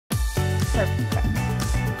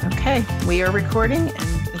Perfect. Okay, we are recording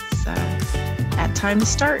and it's at time to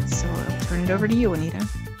start. So I'll turn it over to you, Juanita.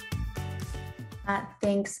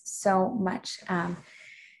 Thanks so much,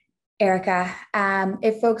 Erica.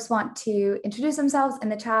 If folks want to introduce themselves in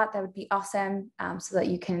the chat, that would be awesome, so that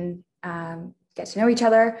you can get to know each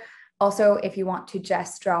other. Also, if you want to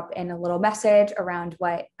just drop in a little message around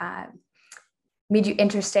what made you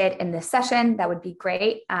interested in this session, that would be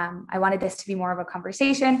great. I wanted this to be more of a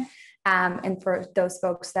conversation. And for those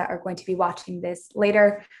folks that are going to be watching this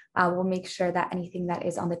later, we'll make sure that anything that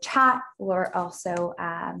is on the chat, or also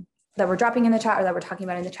that we're dropping in the chat or that we're talking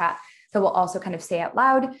about in the chat, that we'll also kind of say out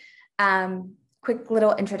loud. Quick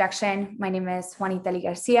little introduction. My name is Juanita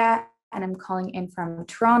Lee-Garcia, and I'm calling in from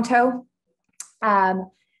Toronto.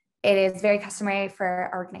 It is very customary for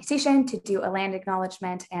our organization to do a land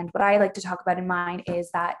acknowledgement. And what I like to talk about in mine is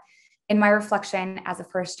that in my reflection as a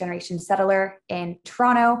first generation settler in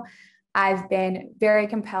Toronto, I've been very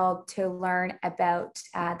compelled to learn about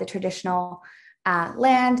the traditional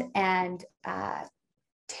land and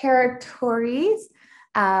territories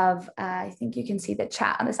of, I think you can see the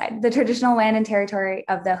chat on the side, the traditional land and territory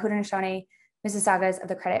of the Haudenosaunee Mississaugas of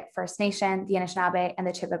the Credit First Nation, the Anishinaabe, and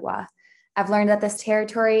the Chippewa. I've learned that this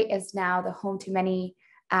territory is now the home to many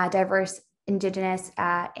diverse Indigenous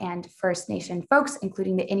and First Nation folks,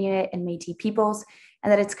 including the Inuit and Métis peoples,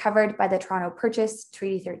 and that it's covered by the Toronto Purchase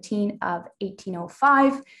Treaty 13 of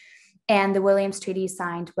 1805 and the Williams Treaty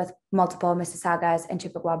signed with multiple Mississaugas and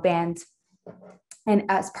Chippewa bands. And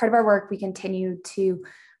as part of our work, we continue to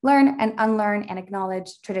learn and unlearn and acknowledge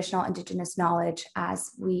traditional Indigenous knowledge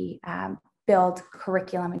as we build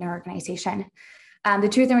curriculum in our organization. The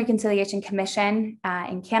Truth and Reconciliation Commission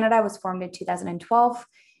in Canada was formed in 2012.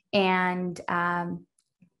 And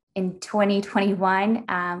in 2021,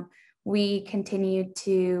 we continue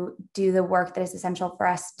to do the work that is essential for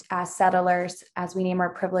us as settlers, as we name our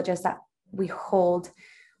privileges that we hold,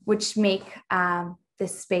 which make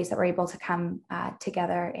this space that we're able to come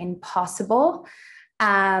together in possible.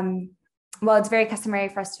 While it's very customary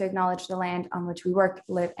for us to acknowledge the land on which we work,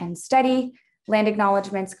 live, and study, land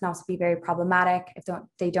acknowledgements can also be very problematic if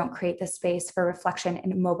they don't create the space for reflection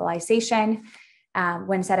and mobilization.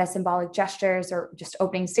 When said as symbolic gestures or just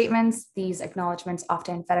opening statements, these acknowledgements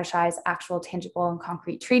often fetishize actual, tangible, and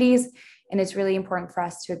concrete treaties. And it's really important for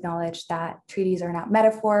us to acknowledge that treaties are not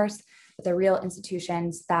metaphors, but they're real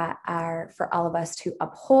institutions that are for all of us to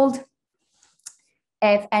uphold.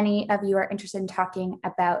 If any of you are interested in talking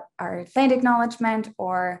about our land acknowledgement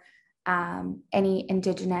or any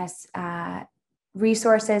Indigenous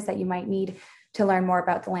resources that you might need to learn more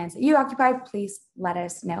about the lands that you occupy, please let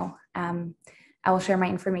us know. I will share my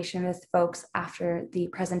information with folks after the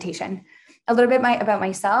presentation. A little bit about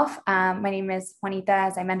myself. My name is Juanita.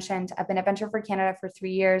 As I mentioned, I've been at Venture for Canada for 3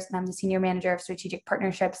 years, and I'm the Senior Manager of Strategic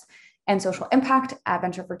Partnerships and Social Impact at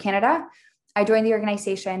Venture for Canada. I joined the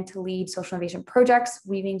organization to lead social innovation projects,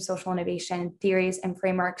 weaving social innovation theories and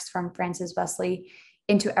frameworks from Francis Wesley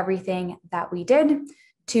into everything that we did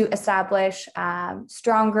to establish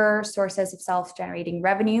stronger sources of self-generating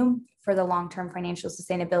revenue for the long-term financial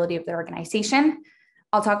sustainability of the organization.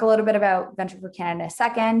 I'll talk a little bit about Venture for Canada in a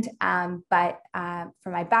second, but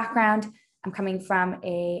for my background, I'm coming from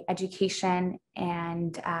an education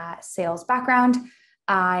and sales background.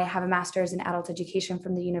 I have a master's in adult education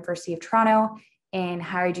from the University of Toronto in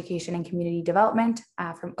higher education and community development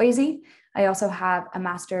from OISE. I also have a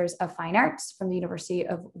master's of fine arts from the University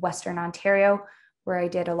of Western Ontario, where I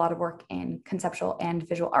did a lot of work in conceptual and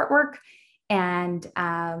visual artwork. And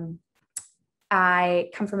I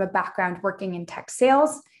come from a background working in tech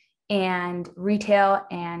sales and retail,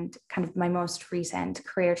 and kind of my most recent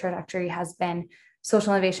career trajectory has been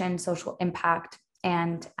social innovation, social impact,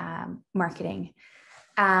 and marketing.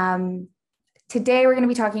 Today, we're going to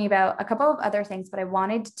be talking about a couple of other things, but I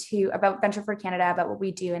wanted to, about Venture for Canada, about what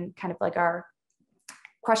we do and kind of like our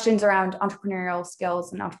questions around entrepreneurial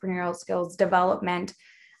skills and entrepreneurial skills development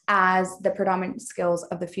as the predominant skills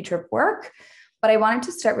of the future of work. But I wanted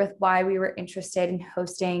to start with why we were interested in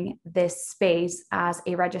hosting this space as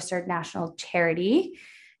a registered national charity,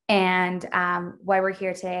 and why we're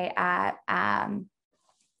here today at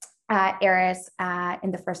ARIS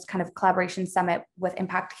in the first kind of collaboration summit with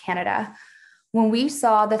Impact Canada. When we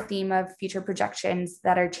saw the theme of future projections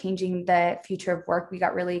that are changing the future of work, we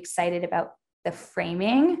got really excited about the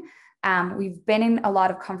framing. We've been in a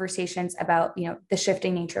lot of conversations about, the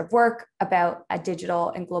shifting nature of work, about a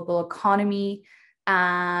digital and global economy,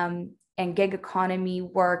 and gig economy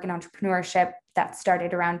work and entrepreneurship that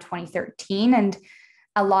started around 2013. And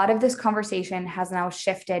a lot of this conversation has now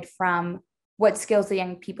shifted from what skills the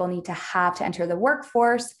young people need to have to enter the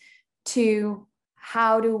workforce to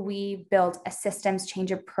how do we build a systems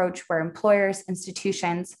change approach where employers,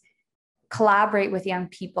 institutions collaborate with young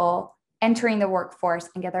people entering the workforce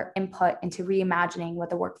and get their input into reimagining what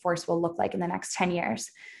the workforce will look like in the next 10 years.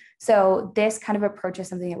 So this kind of approach is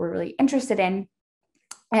something that we're really interested in.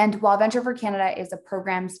 And while Venture for Canada is a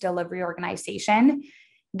programs delivery organization,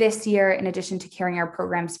 this year, in addition to carrying our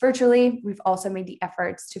programs virtually, we've also made the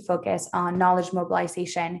efforts to focus on knowledge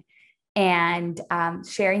mobilization and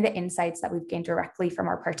sharing the insights that we've gained directly from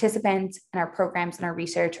our participants and our programs and our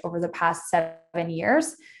research over the past 7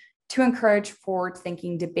 years to encourage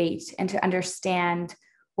forward-thinking debate and to understand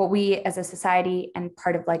what we as a society and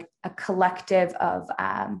part of like a collective of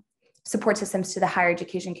support systems to the higher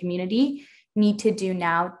education community need to do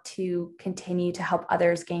now to continue to help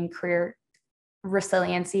others gain career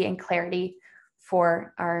resiliency and clarity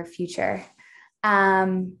for our future.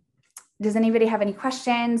 Does anybody have any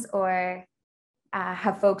questions, or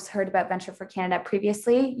have folks heard about Venture for Canada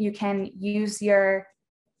previously? You can use your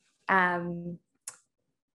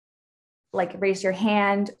like raise your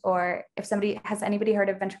hand, or if anybody heard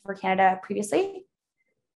of Venture for Canada previously?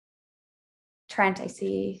 Trent, I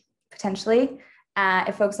see potentially.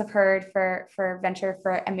 If folks have heard for Venture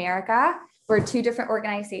for America, we're 2 different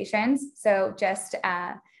organizations. So just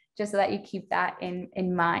so that you keep that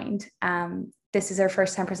in mind. This is our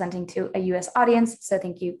first time presenting to a US audience, so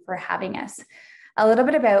thank you for having us. A little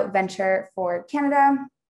bit about Venture for Canada.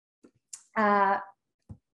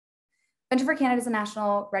 Venture for Canada is a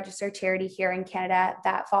national registered charity here in Canada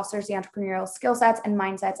that fosters the entrepreneurial skill sets and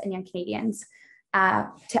mindsets in young Canadians.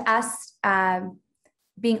 To us,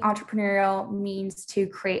 being entrepreneurial means to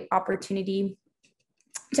create opportunity,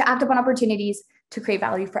 to act upon opportunities to create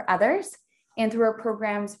value for others. And through our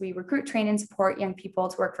programs, we recruit, train, and support young people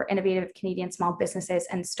to work for innovative Canadian small businesses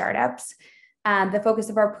and startups. The focus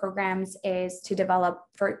of our programs is to develop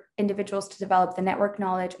for individuals to develop the network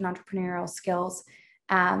knowledge and entrepreneurial skills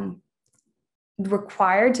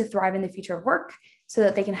required to thrive in the future of work so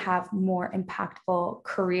that they can have more impactful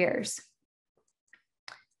careers.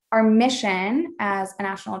 Our mission as a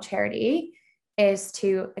national charity is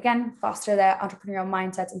to, again, foster the entrepreneurial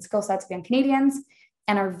mindsets and skill sets of young Canadians.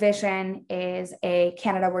 And our vision is a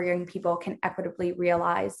Canada where young people can equitably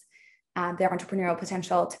realize their entrepreneurial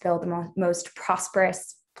potential to build the most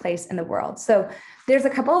prosperous place in the world. So there's a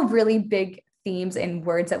couple of really big themes and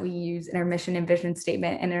words that we use in our mission and vision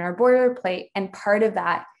statement and in our boilerplate. And part of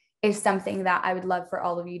that is something that I would love for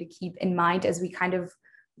all of you to keep in mind as we kind of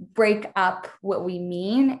break up what we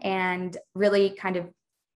mean and really kind of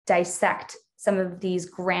dissect some of these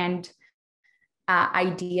grand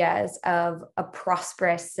ideas of a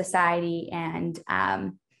prosperous society and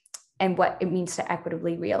what it means to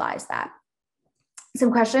equitably realize that.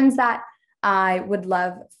 Some questions that I would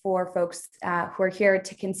love for folks who are here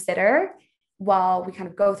to consider while we kind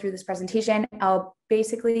of go through this presentation. I'll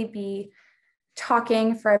basically be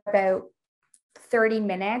talking for about 30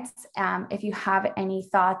 minutes. If you have any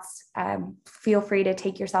thoughts, feel free to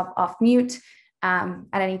take yourself off mute at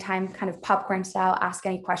any time, kind of popcorn style, ask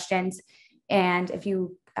any questions. And if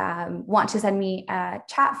you want to send me a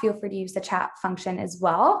chat, feel free to use the chat function as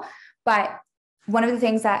well. But one of the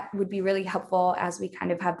things that would be really helpful as we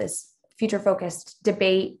kind of have this future focused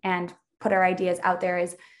debate and put our ideas out there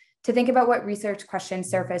is to think about what research questions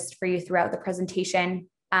surfaced for you throughout the presentation.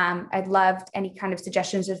 I'd love any kind of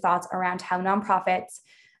suggestions or thoughts around how nonprofits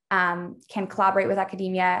can collaborate with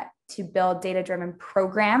academia to build data-driven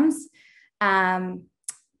programs. I'm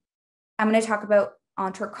going to talk about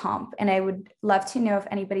EntreComp, and I would love to know if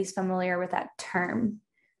anybody's familiar with that term.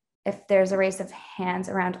 If there's a raise of hands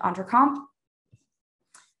around EntreComp.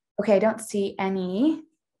 Okay, I don't see any.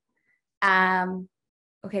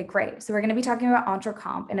 Okay, great. So we're going to be talking about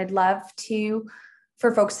EntreComp, and I'd love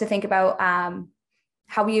for folks to think about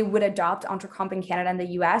how we would adopt EntreComp in Canada and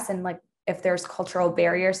the US, and like if there's cultural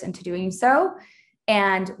barriers into doing so,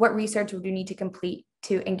 and what research would we need to complete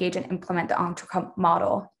to engage and implement the EntreComp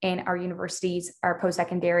model in our universities, our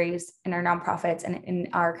post-secondaries, in our nonprofits, and in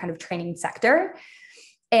our kind of training sector,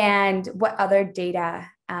 and what other data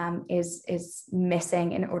is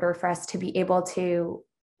missing in order for us to be able to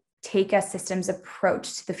take a systems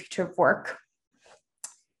approach to the future of work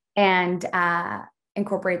and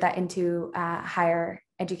incorporate that into higher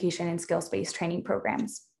education and skills-based training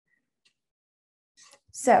programs.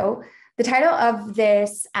 So the title of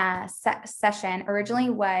this session originally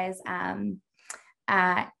was,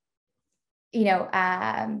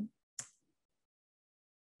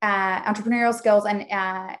 entrepreneurial skills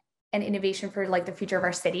and innovation for like the future of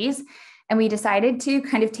our cities. And we decided to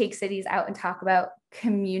kind of take cities out and talk about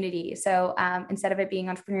community. So instead of it being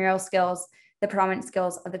entrepreneurial skills the predominant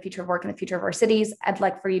skills of the future of work and the future of our cities. I'd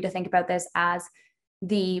like for you to think about this as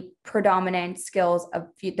the predominant skills of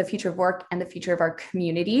the future of work and the future of our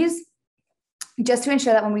communities, just to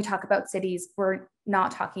ensure that when we talk about cities, we're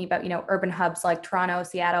not talking about, urban hubs like Toronto,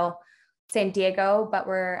 Seattle, San Diego, but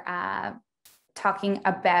we're talking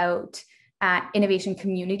about innovation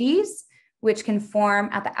communities, which can form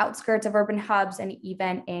at the outskirts of urban hubs and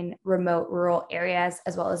even in remote rural areas,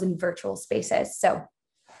 as well as in virtual spaces. So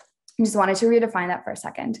I just wanted to redefine that for a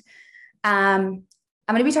second. I'm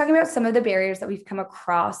going to be talking about some of the barriers that we've come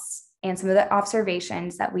across and some of the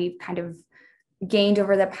observations that we've kind of gained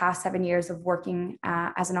over the past 7 years of working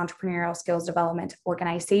as an entrepreneurial skills development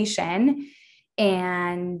organization.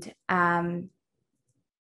 And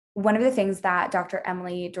one of the things that Dr.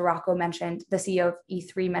 Emily DeRocco mentioned, the CEO of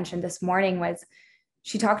E3 mentioned this morning, was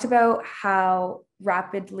she talked about how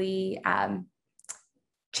rapidly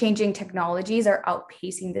changing technologies are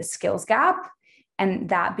outpacing the skills gap, and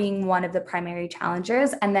that being one of the primary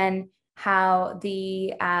challenges. And then how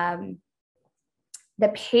the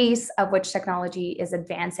pace of which technology is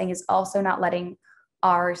advancing is also not letting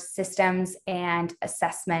our systems and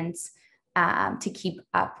assessments to keep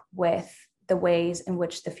up with the ways in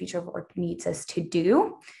which the future of work needs us to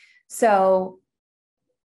do. So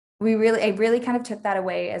I really kind of took that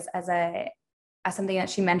away as something that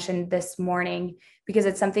she mentioned this morning, because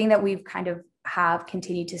it's something that we've kind of have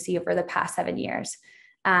continued to see over the past 7 years.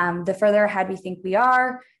 The further ahead we think we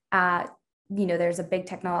are, there's a big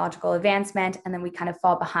technological advancement, and then we kind of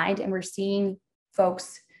fall behind, and we're seeing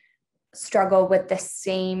folks struggle with the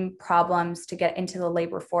same problems to get into the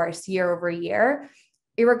labor force year over year,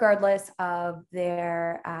 irregardless of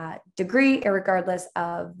their degree, irregardless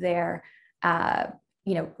of their,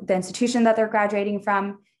 the institution that they're graduating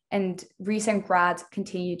from. And recent grads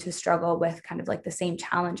continue to struggle with kind of like the same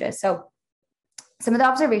challenges. So some of the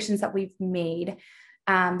observations that we've made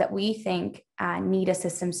that we think need a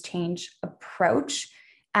systems change approach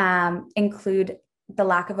include the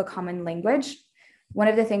lack of a common language. One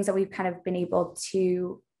of the things that we've kind of been able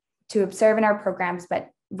to observe in our programs, but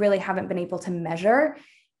really haven't been able to measure,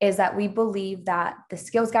 is that we believe that the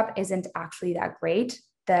skills gap isn't actually that great.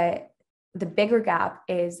 The bigger gap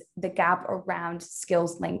is the gap around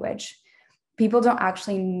skills language. People don't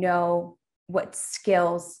actually know what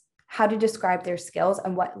skills, how to describe their skills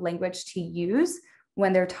and what language to use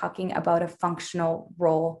when they're talking about a functional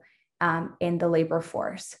role in the labor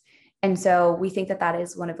force. And so we think that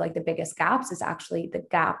is one of like the biggest gaps, is actually the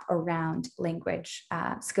gap around language,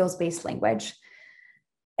 skills-based language,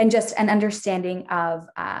 and just an understanding of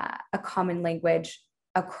a common language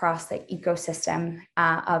across the ecosystem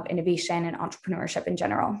of innovation and entrepreneurship in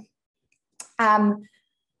general.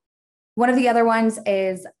 One of the other ones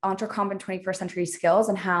is Entrecomp and 21st century skills,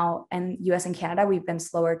 and how in US and Canada, we've been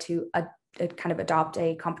slower to kind of adopt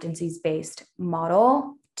a competencies-based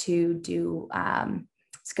model to do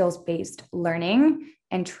skills-based learning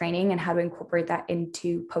and training, and how to incorporate that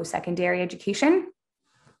into post-secondary education,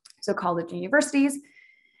 so college and universities,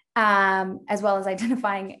 as well as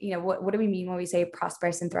identifying, what do we mean when we say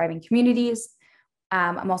prosperous and thriving communities.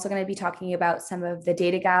 I'm also going to be talking about some of the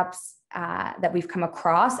data gaps that we've come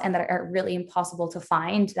across and that are really impossible to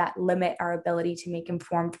find, that limit our ability to make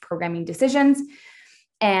informed programming decisions.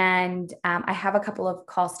 And I have a couple of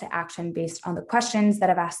calls to action based on the questions that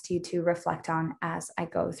I've asked you to reflect on as I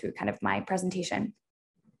go through kind of my presentation.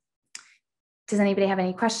 Does anybody have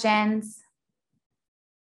any questions?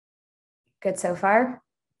 Good so far?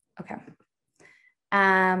 Okay.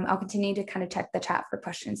 I'll continue to kind of check the chat for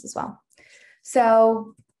questions as well.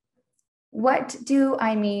 So what do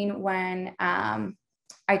I mean when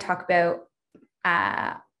I talk about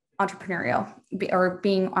entrepreneurial, or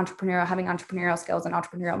being entrepreneurial, having entrepreneurial skills and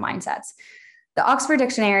entrepreneurial mindsets? The Oxford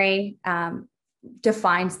Dictionary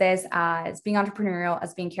defines this as being entrepreneurial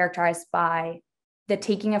as being characterized by the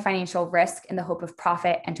taking of financial risk in the hope of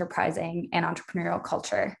profit, enterprising, and entrepreneurial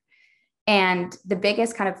culture. And the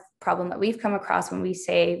biggest kind of problem that we've come across when we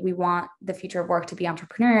say we want the future of work to be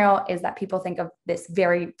entrepreneurial is that people think of this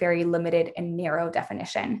very, very limited and narrow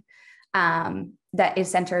definition that is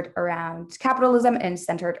centered around capitalism and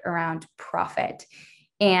centered around profit.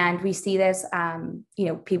 And we see this,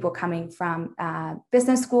 people coming from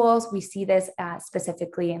business schools. We see this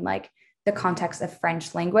specifically in like the context of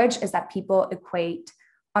French language, is that people equate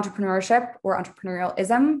entrepreneurship or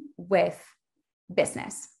entrepreneurialism with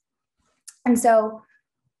business. And so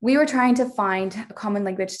we were trying to find a common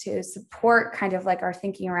language to support kind of like our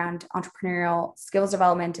thinking around entrepreneurial skills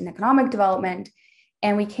development and economic development.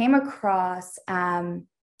 And we came across an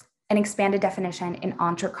expanded definition in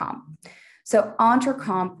Entrecomp. So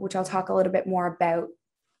Entrecomp, which I'll talk a little bit more about,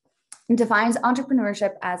 defines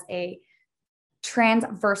entrepreneurship as a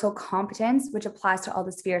transversal competence which applies to all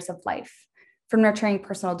the spheres of life, from nurturing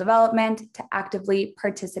personal development to actively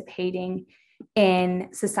participating in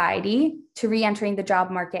society, to re-entering the job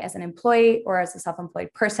market as an employee or as a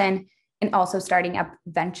self-employed person, and also starting up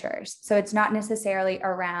ventures. So it's not necessarily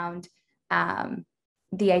around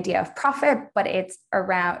the idea of profit, but it's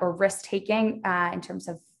around or risk-taking in terms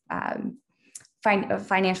of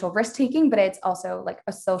financial risk-taking, but it's also like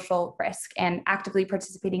a social risk and actively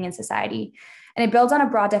participating in society. And it builds on a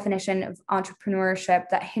broad definition of entrepreneurship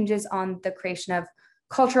that hinges on the creation of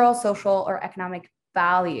cultural, social, or economic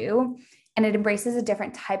value. And it embraces a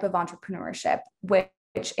different type of entrepreneurship,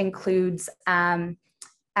 which includes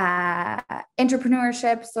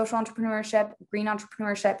entrepreneurship, social entrepreneurship, green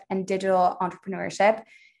entrepreneurship, and digital entrepreneurship.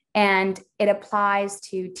 And it applies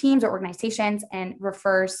to teams or organizations and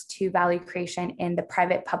refers to value creation in the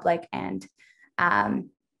private, public, and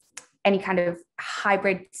any kind of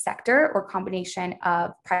hybrid sector or combination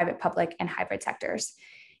of private, public, and hybrid sectors.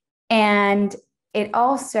 And it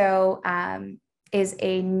also is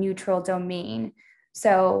a neutral domain.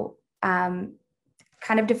 So kind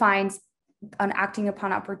of defines on acting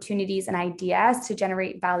upon opportunities and ideas to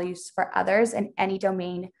generate values for others in any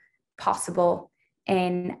domain possible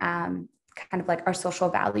in kind of like our social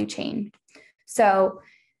value chain. So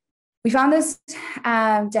we found this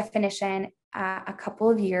definition a couple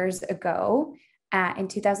of years ago in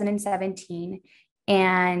 2017,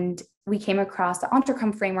 and we came across the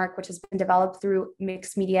Entrepreneurial framework, which has been developed through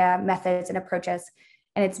mixed media methods and approaches.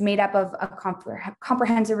 And it's made up of a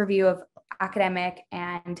comprehensive review of academic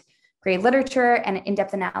and grade literature and an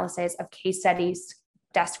in-depth analysis of case studies,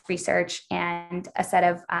 desk research, and a set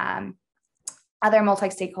of other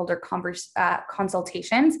multi-stakeholder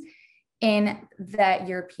consultations in the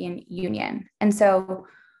European Union. And so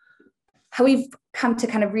how we've come to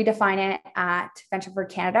kind of redefine it at Venture for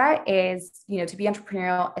Canada is, to be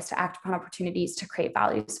entrepreneurial is to act upon opportunities to create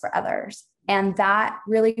values for others. And that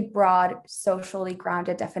really broad, socially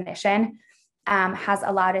grounded definition has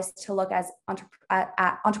allowed us to look at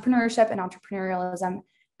entrepreneurship and entrepreneurialism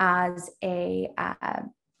as a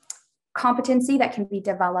competency that can be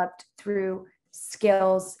developed through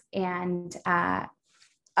skills and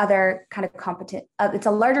other kind of it's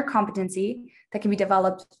a larger competency that can be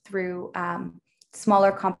developed through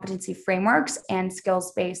smaller competency frameworks and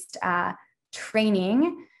skills-based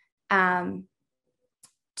training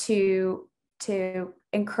to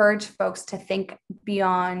encourage folks to think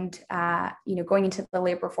beyond, going into the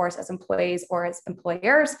labor force as employees or as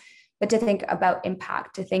employers, but to think about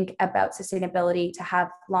impact, to think about sustainability, to have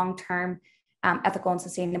long-term ethical and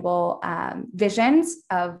sustainable visions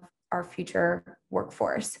of our future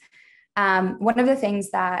workforce. One of the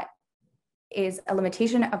things that is a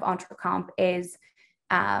limitation of EntreComp is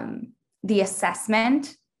the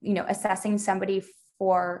assessment, assessing somebody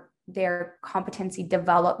for their competency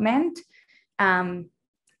development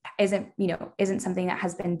isn't something that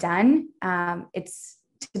has been done. It's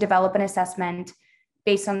to develop an assessment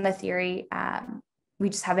based on the theory. We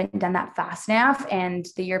just haven't done that fast enough. And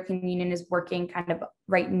the European Union is working kind of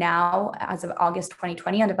right now, as of August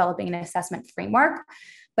 2020, on developing an assessment framework.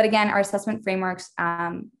 But again, our assessment frameworks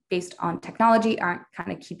based on technology aren't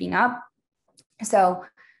kind of keeping up. So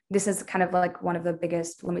this is kind of like one of the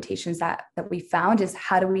biggest limitations that we found is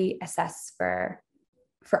how do we assess for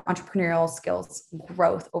entrepreneurial skills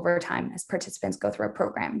growth over time as participants go through our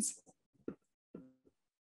programs.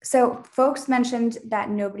 So folks mentioned that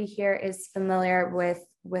nobody here is familiar with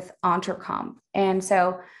EntreComp. And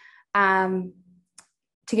so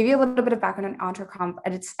to give you a little bit of background on EntreComp,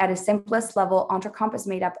 at its simplest level, EntreComp is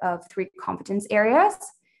made up of 3 competence areas: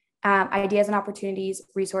 ideas and opportunities,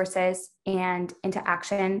 resources, and into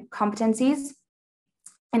action competencies.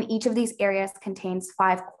 And each of these areas contains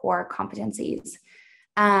 5 core competencies.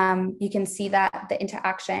 You can see that the into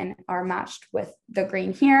action are matched with the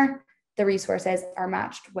green here, the resources are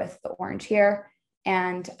matched with the orange here,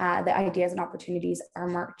 and the ideas and opportunities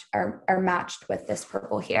are matched with this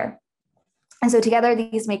purple here. And so together,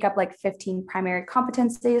 these make up like 15 primary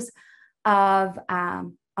competencies of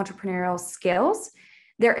entrepreneurial skills.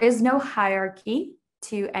 There is no hierarchy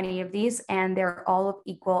to any of these, and they're all of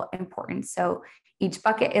equal importance. So each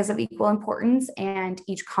bucket is of equal importance, and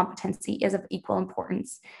each competency is of equal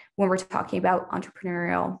importance when we're talking about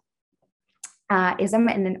entrepreneurial ism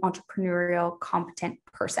and an entrepreneurial competent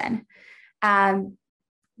person.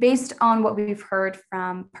 Based on what we've heard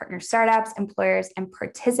from partner startups, employers, and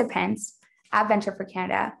participants at Venture for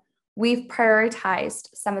Canada, we've prioritized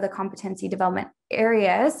some of the competency development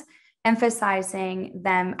areas, emphasizing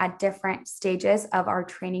them at different stages of our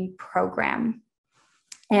training program.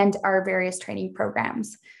 and our various training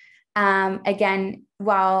programs. Again,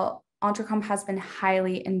 while Entrecomp has been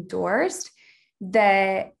highly endorsed,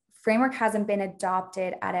 the framework hasn't been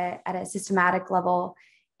adopted at a systematic level,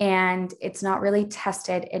 and it's not really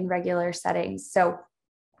tested in regular settings. So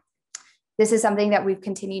this is something that we've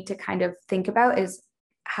continued to kind of think about, is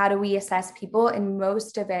how do we assess people? And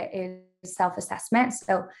most of it is self-assessment.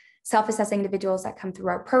 So self-assessing individuals that come through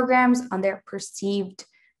our programs on their perceived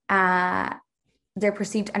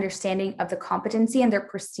understanding of the competency and their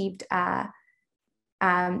perceived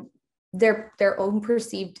their own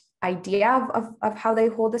perceived idea of how they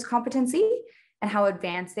hold this competency and how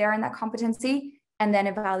advanced they are in that competency, and then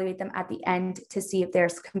evaluate them at the end to see if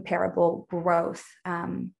there's comparable growth.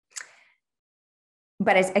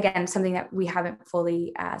 But it's, again, something that we haven't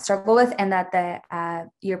fully struggled with, and that the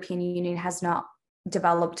European Union has not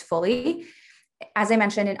developed fully. As I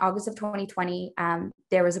mentioned, in August of 2020,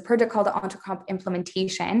 there was a project called the Entrecomp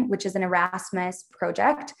Implementation, which is an Erasmus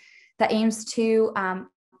project that aims to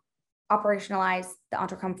operationalize the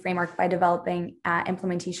Entrecomp framework by developing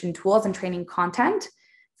implementation tools and training content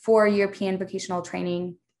for European vocational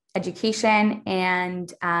training, education,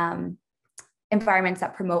 and environments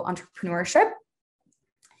that promote entrepreneurship.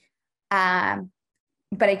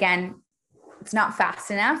 But again, it's not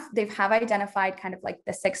fast enough. They have identified kind of like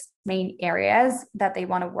the 6 main areas that they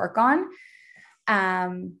want to work on.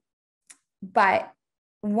 But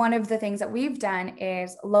one of the things that we've done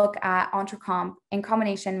is look at Entrecomp in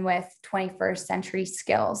combination with 21st century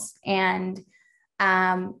skills. And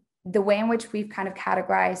the way in which we've kind of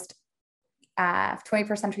categorized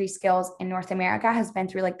 21st century skills in North America has been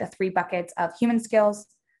through like the 3 buckets of human skills,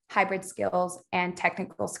 hybrid skills, and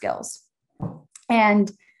technical skills.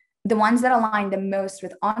 And the ones that align the most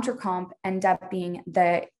with Entrecomp end up being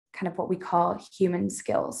the kind of what we call human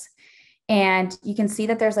skills. And you can see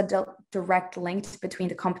that there's a direct link between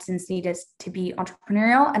the competency to be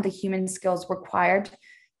entrepreneurial and the human skills required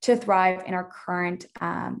to thrive in our current,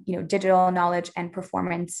 digital knowledge and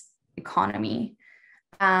performance economy.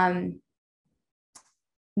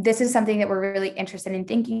 This is something that we're really interested in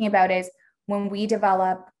thinking about, is when we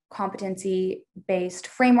develop competency-based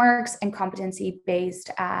frameworks and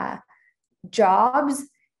competency-based jobs,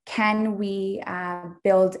 can we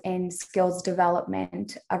build in skills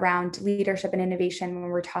development around leadership and innovation when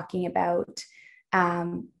we're talking about,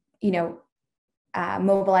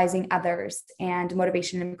 mobilizing others and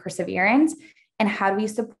motivation and perseverance? And how do we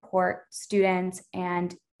support students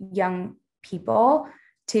and young people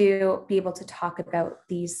to be able to talk about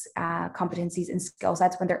these competencies and skill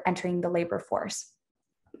sets when they're entering the labor force?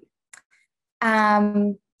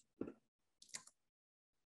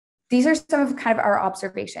 These are some of kind of our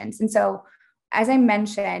observations. And so, as I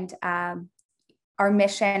mentioned, our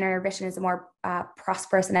mission or vision is a more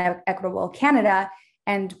prosperous and equitable Canada.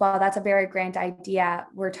 And while that's a very grand idea,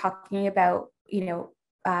 we're talking about,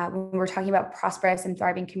 when we're talking about prosperous and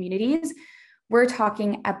thriving communities, we're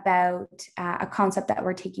talking about a concept that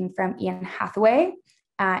we're taking from Ian Hathaway.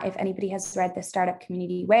 If anybody has read The Startup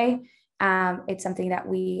Community Way, it's something that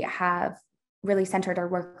we have really centered our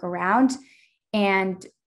work around. And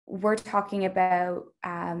we're talking about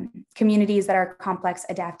communities that are complex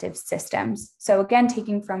adaptive systems. So again,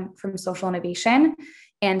 taking from social innovation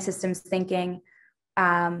and systems thinking,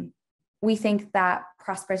 we think that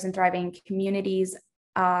prosperous and thriving communities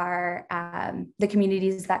are the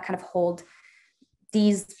communities that kind of hold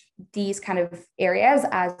these kind of areas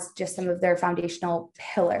as just some of their foundational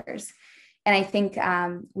pillars. And I think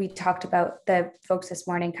we talked about, the folks this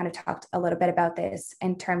morning kind of talked a little bit about this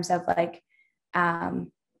in terms of like,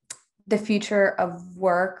 the future of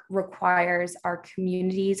work requires our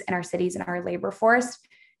communities and our cities and our labor force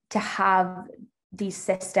to have these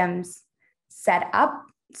systems set up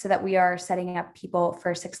so that we are setting up people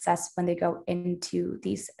for success when they go into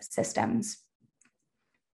these systems.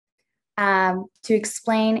 To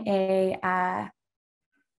explain a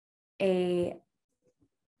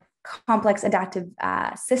complex adaptive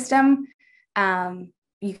system,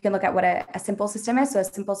 you can look at what a simple system is. So a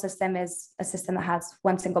simple system is a system that has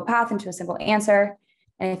one single path into a single answer.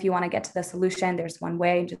 And if you want to get to the solution, there's one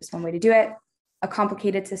way, just one way to do it. A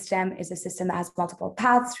complicated system is a system that has multiple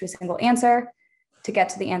paths to a single answer. To get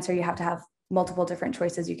to the answer, you have to have multiple different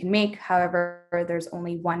choices you can make. However, there's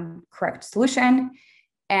only one correct solution.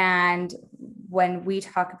 And when we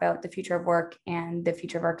talk about the future of work and the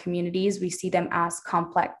future of our communities, we see them as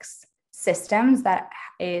complex systems that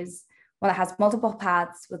has multiple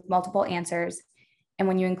paths with multiple answers. And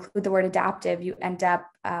when you include the word adaptive, you end up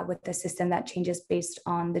with a system that changes based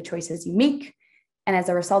on the choices you make. And as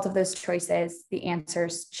a result of those choices, the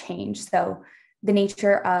answers change. So the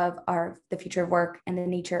nature of the future of work and the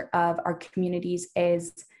nature of our communities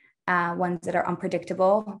is ones that are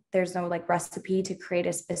unpredictable. There's no like recipe to create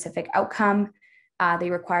a specific outcome. They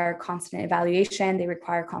require constant evaluation, they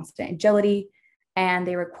require constant agility, and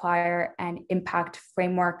they require an impact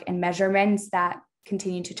framework and measurements that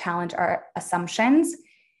continue to challenge our assumptions.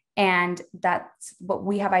 And that's what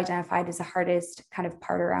we have identified as the hardest kind of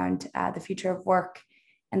part around the future of work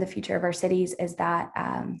and the future of our cities, is that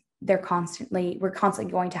we're constantly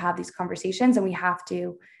going to have these conversations, and we have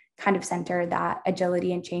to kind of center that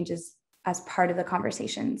agility and changes as part of the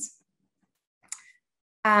conversations.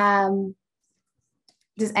 Does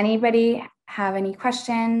anybody have any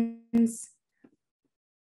questions?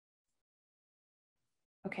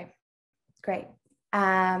 Okay, great.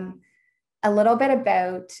 A little bit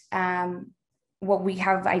about what we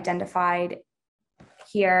have identified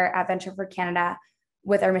here at Venture for Canada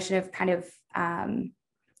with our mission of kind of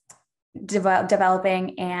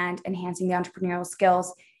developing and enhancing the entrepreneurial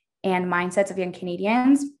skills and mindsets of young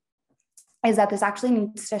Canadians, is that this actually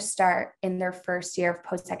needs to start in their first year of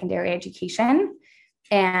post-secondary education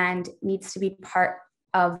and needs to be part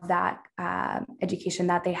of that education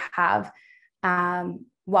that they have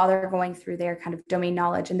while they're going through their kind of domain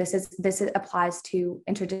knowledge. And this applies to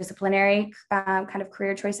interdisciplinary kind of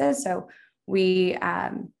career choices. So we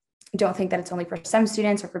don't think that it's only for STEM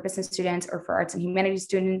students or for business students or for arts and humanities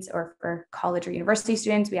students or for college or university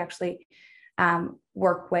students. We actually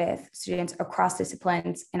work with students across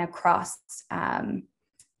disciplines and across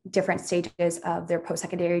different stages of their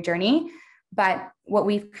post-secondary journey. But what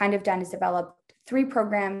we've kind of done is develop 3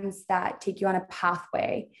 programs that take you on a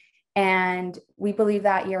pathway. And we believe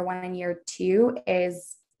that year 1 and year 2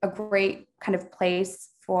 is a great kind of place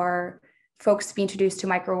for folks to be introduced to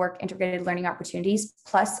micro work integrated learning opportunities,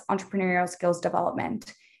 plus entrepreneurial skills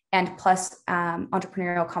development, and plus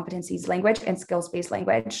entrepreneurial competencies language and skills-based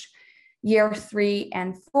language. Year 3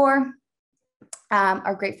 and 4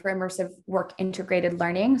 are great for immersive work integrated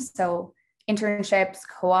learning. So internships,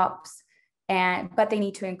 co-ops, but they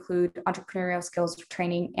need to include entrepreneurial skills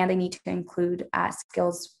training, and they need to include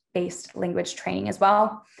skills-based language training as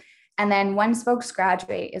well. And then once folks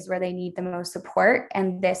graduate is where they need the most support.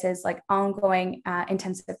 And this is like ongoing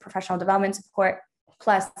intensive professional development support,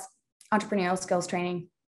 plus entrepreneurial skills training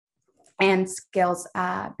and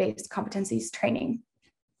skills-based competencies training.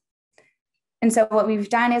 And so what we've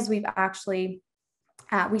done is we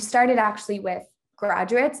started actually with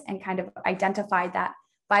graduates and kind of identified that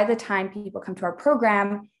by the time people come to our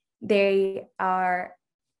program, they are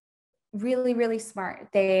really, really smart.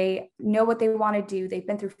 They know what they want to do. They've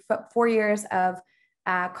been through 4 years of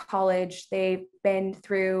college. They've been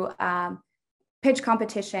through pitch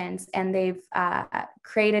competitions, and they've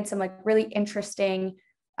created some like really interesting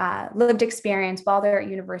lived experience while they're at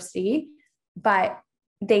university, but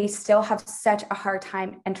they still have such a hard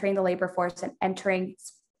time entering the labor force and entering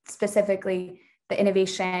specifically the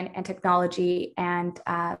innovation and technology and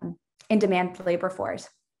in-demand labor force.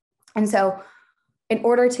 And so in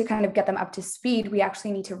order to kind of get them up to speed, we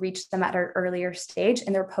actually need to reach them at an earlier stage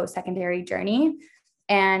in their post-secondary journey.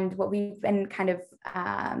 And what we've been kind of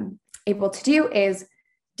able to do is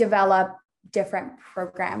develop different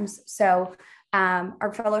programs. So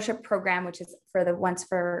our fellowship program, which is for the ones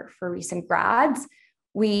for recent grads,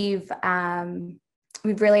 we've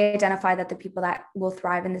really identified that the people that will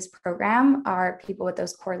thrive in this program are people with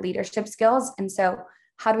those core leadership skills. And so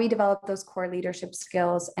how do we develop those core leadership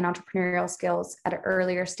skills and entrepreneurial skills at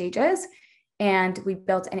earlier stages? And we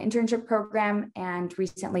built an internship program and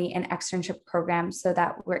recently an externship program so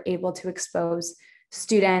that we're able to expose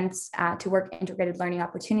students to work integrated learning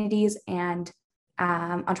opportunities and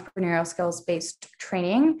entrepreneurial skills-based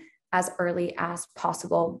training as early as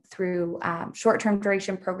possible through short-term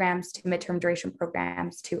duration programs to mid-term duration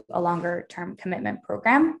programs to a longer-term commitment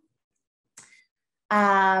program.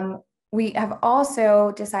 We have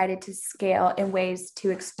also decided to scale in ways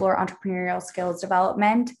to explore entrepreneurial skills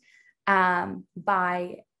development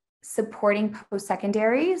by supporting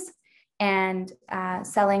post-secondaries and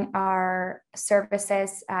selling our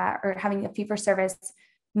services or having a fee-for-service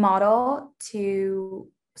model to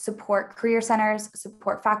support career centers,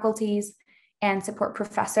 support faculties, and support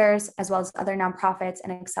professors, as well as other nonprofits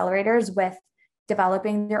and accelerators with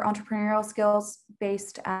developing their entrepreneurial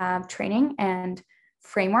skills-based training and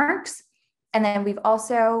frameworks. And then we've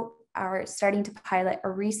also are starting to pilot a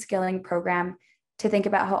reskilling program to think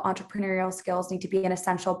about how entrepreneurial skills need to be an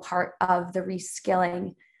essential part of the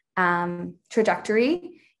reskilling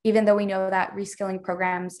trajectory, even though we know that reskilling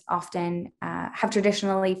programs often have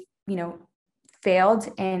traditionally,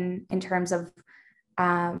 failed in terms of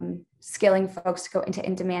skilling folks to go into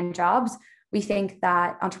in-demand jobs. we think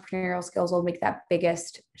that entrepreneurial skills will make that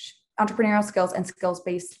biggest, entrepreneurial skills and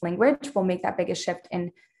skills-based language will make that biggest shift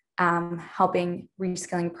in helping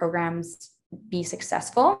reskilling programs be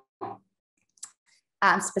successful.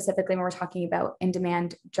 Specifically when we're talking about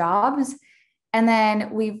in-demand jobs. And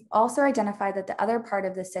then we've also identified that the other part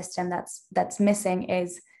of the system that's missing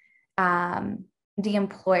is the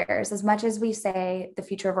employers. As much as we say the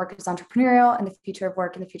future of work is entrepreneurial and the future of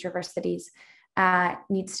work and the future of our cities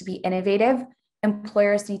needs to be innovative,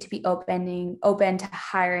 employers need to be open to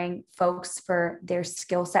hiring folks for their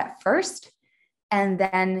skill set first, and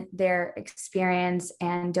then their experience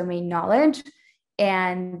and domain knowledge.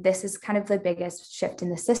 And this is kind of the biggest shift in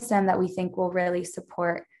the system that we think will really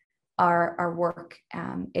support our work,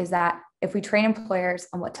 is that if we train employers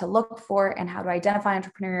on what to look for and how to identify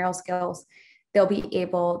entrepreneurial skills, they'll be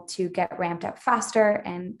able to get ramped up faster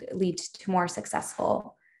and lead to more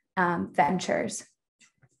successful ventures.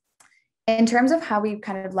 In terms of how we've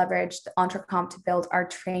kind of leveraged EntreComp to build our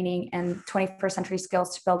training and 21st century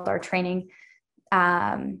skills to build our training,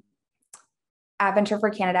 Adventure for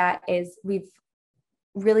Canada is we've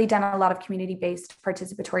really done a lot of community-based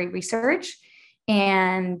participatory research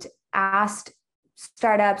and asked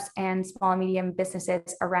startups and small and medium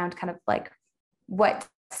businesses around kind of like what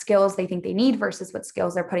skills they think they need versus what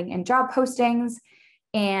skills they're putting in job postings,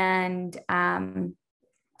 and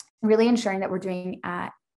really ensuring that we're doing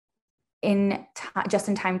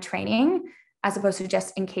just-in-time training as opposed to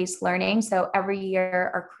just in case learning. So every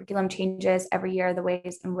year our curriculum changes, every year the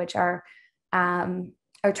ways in which our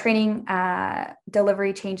training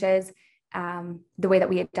delivery changes, the way that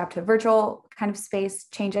we adapt to a virtual kind of space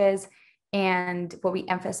changes, and what we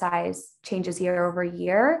emphasize changes year over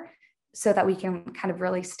year, so that we can kind of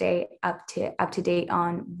really stay up to date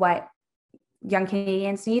on what young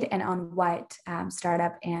Canadians need and on what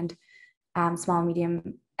startup and small and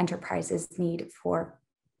medium enterprises need for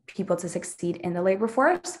people to succeed in the labor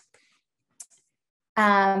force.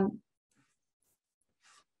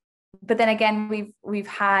 But then again, we've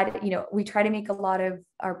had, we try to make a lot of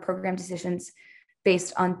our program decisions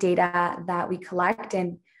based on data that we collect,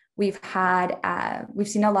 and we've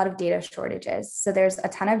seen a lot of data shortages. So there's a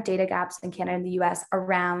ton of data gaps in Canada and the US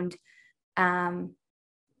around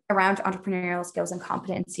entrepreneurial skills and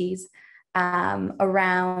competencies,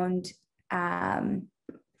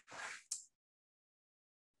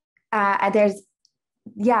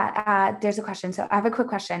 there's a question. So I have a quick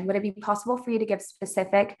question. Would it be possible for you to give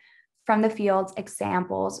specific from the fields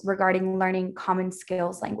examples regarding learning common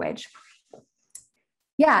skills language?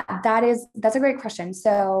 Yeah, that's a great question.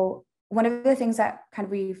 So one of the things that kind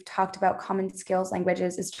of we've talked about common skills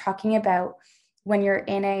languages is talking about when you're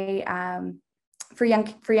in for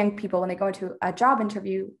young people, when they go into a job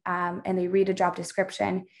interview and they read a job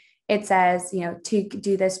description, it says, to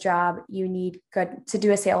do this job, to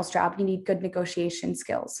do a sales job, you need good negotiation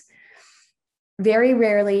skills. Very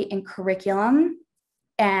rarely in curriculum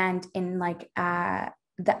and in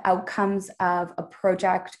the outcomes of a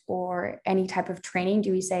project or any type of training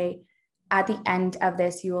do we say, at the end of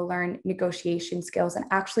this, you will learn negotiation skills, and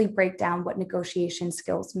actually break down what negotiation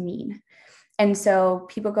skills mean. And so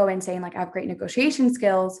people go in saying I have great negotiation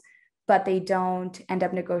skills, but they don't end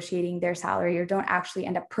up negotiating their salary or don't actually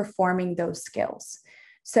end up performing those skills.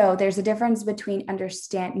 So there's a difference between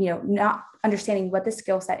not understanding what the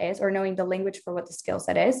skill set is or knowing the language for what the skill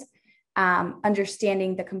set is,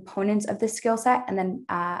 understanding the components of the skill set, and then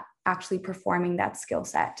actually performing that skill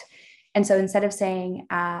set. And so instead of saying,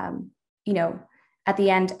 at the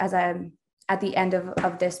end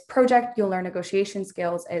of this project, you'll learn negotiation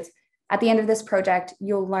skills, is at the end of this project,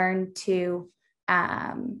 you'll learn to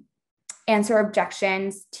answer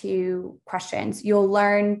objections to questions. You'll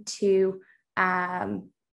learn to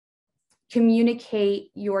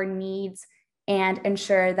communicate your needs and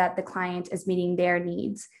ensure that the client is meeting their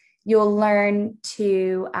needs. You'll learn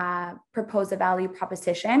to propose a value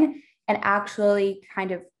proposition and actually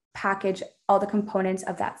kind of package all the components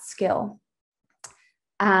of that skill.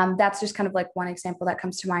 That's just kind of one example that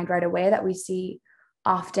comes to mind right away, that we see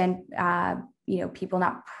often, people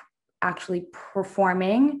not actually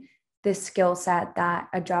performing this skill set that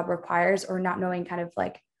a job requires, or not knowing kind of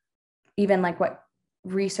even what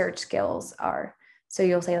research skills are. So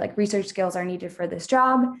you'll say research skills are needed for this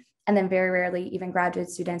job. And then very rarely even graduate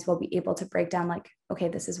students will be able to break down okay,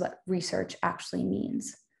 this is what research actually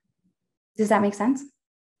means. Does that make sense?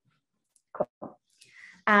 Cool.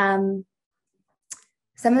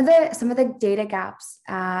 Some of the data gaps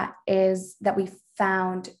is that we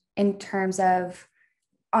found in terms of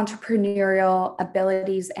entrepreneurial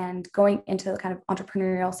abilities and going into the kind of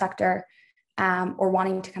entrepreneurial sector, or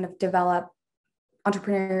wanting to kind of develop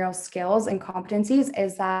entrepreneurial skills and competencies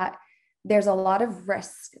is that there's a lot of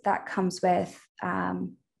risk that comes with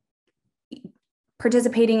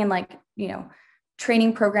participating in like,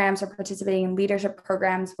 training programs or participating in leadership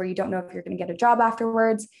programs where you don't know if you're going to get a job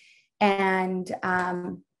afterwards. And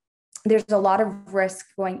there's a lot of risk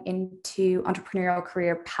going into entrepreneurial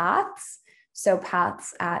career paths. So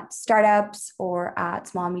paths at startups or at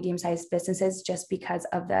small and medium-sized businesses, just because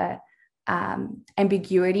of the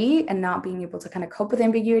ambiguity and not being able to kind of cope with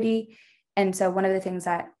ambiguity. And so one of the things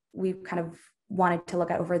that we've kind of wanted to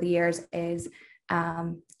look at over the years is,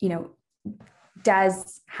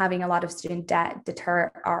 does having a lot of student debt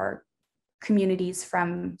deter our communities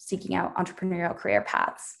from seeking out entrepreneurial career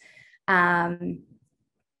paths?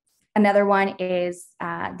 Another one is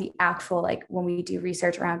the actual, like when we do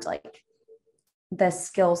research around like the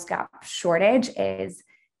skills gap shortage, is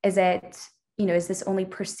this only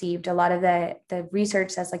perceived? A lot of the research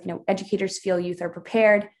says like, educators feel youth are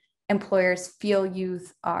prepared, employers feel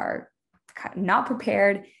youth are not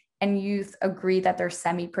prepared, and youth agree that they're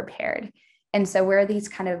semi-prepared. And so where are these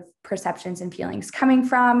kind of perceptions and feelings coming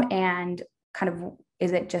from? And kind of,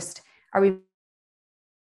 is it just, are we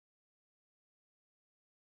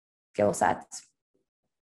skill sets?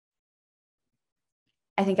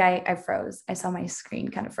 I think I froze. I saw my screen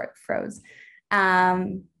kind of froze.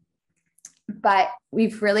 But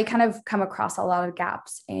we've really kind of come across a lot of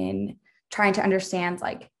gaps in trying to understand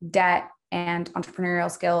like debt and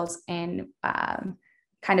entrepreneurial skills and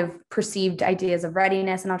kind of perceived ideas of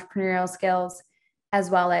readiness and entrepreneurial skills,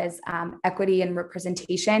 as well as equity and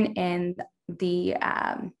representation in the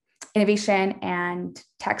innovation and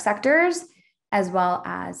tech sectors, as well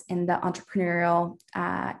as in the entrepreneurial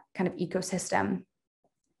kind of ecosystem.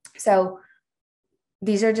 So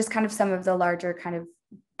these are just kind of some of the larger kind of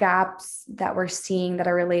gaps that we're seeing that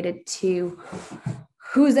are related to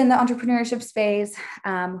who's in the entrepreneurship space,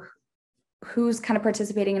 who's kind of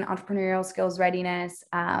participating in entrepreneurial skills readiness,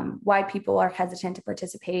 why people are hesitant to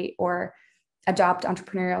participate or adopt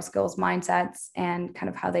entrepreneurial skills mindsets, and kind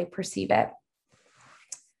of how they perceive it.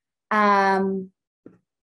 I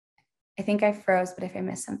think I froze, but if I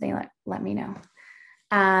missed something, let me know.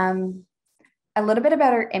 A little bit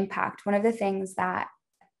about our impact. One of the things that,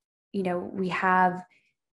 we have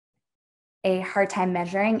a hard time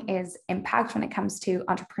measuring is impact when it comes to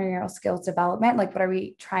entrepreneurial skills development. Like, what are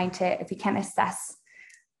we trying to, if we can't assess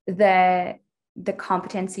the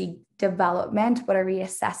competency development, what are we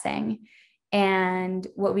assessing? And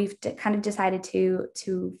what we've kind of decided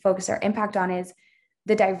to focus our impact on is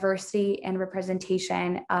the diversity and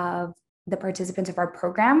representation of the participants of our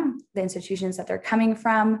program, the institutions that they're coming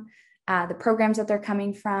from, the programs that they're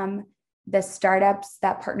coming from, the startups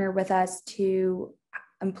that partner with us to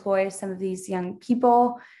employ some of these young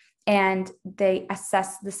people, and they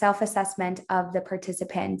assess the self-assessment of the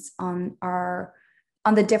participants on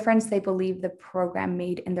the difference they believe the program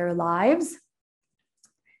made in their lives.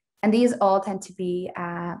 And these all tend to be,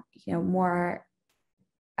 more,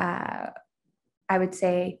 I would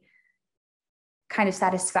say, kind of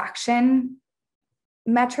satisfaction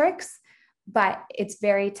metrics, but it's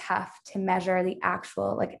very tough to measure the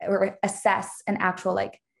actual, or assess an actual,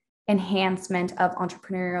 enhancement of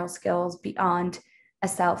entrepreneurial skills beyond a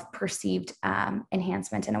self-perceived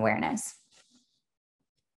enhancement and awareness.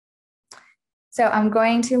 So I'm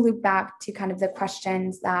going to loop back to kind of the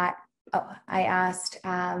questions that I asked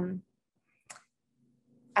at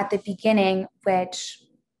the beginning, which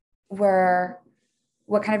were,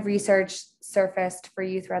 what kind of research surfaced for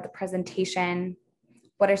you throughout the presentation?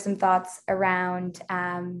 What are some thoughts around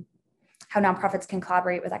how nonprofits can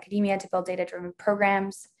collaborate with academia to build data-driven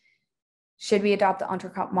programs? Should we adopt the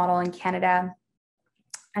Entrepreneurial model in Canada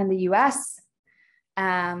and the US?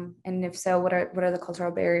 And if so, what are the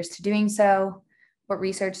cultural barriers to doing so? What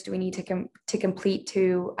research do we need to complete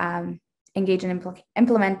to engage and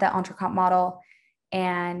implement the Entrepreneurial model?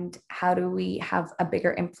 And how do we have a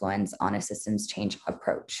bigger influence on a systems change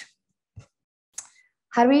approach?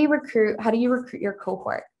 How do you recruit your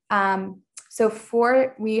cohort?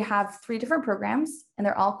 We have 3 different programs, and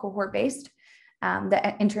they're all cohort based.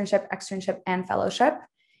 The internship, externship, and fellowship.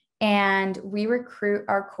 And we recruit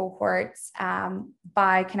our cohorts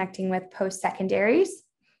by connecting with post-secondaries.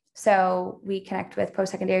 So we connect with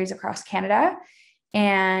post-secondaries across Canada,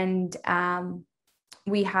 and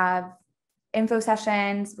we have info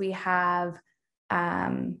sessions, we have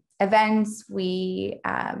events, we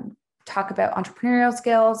talk about entrepreneurial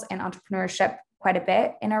skills and entrepreneurship quite a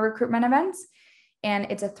bit in our recruitment events. And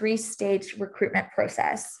it's a 3-stage recruitment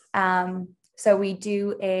process. So we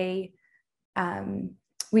do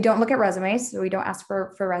we don't look at resumes, so we don't ask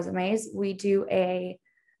for resumes. We do a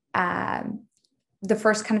the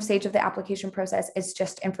first kind of stage of the application process is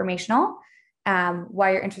just informational,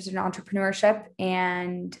 why you're interested in entrepreneurship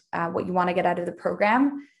and what you want to get out of the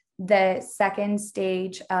program. The second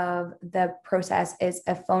stage of the process is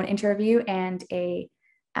a phone interview and a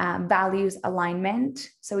values alignment.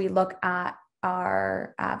 So we look at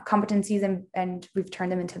our competencies and we've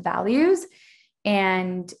turned them into values,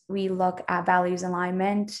 and we look at values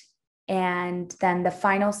alignment. And then the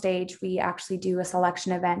final stage, we actually do a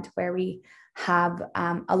selection event where we have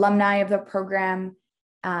alumni of the program,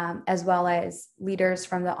 as well as leaders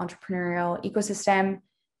from the entrepreneurial ecosystem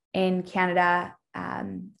in Canada,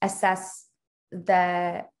 assess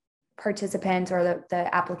the participants or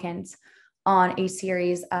the applicants on a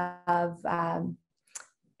series of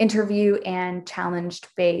interview and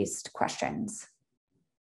challenge-based questions.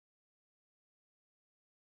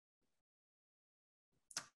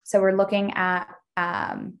 So we're looking at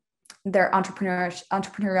their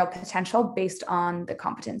entrepreneurial potential based on the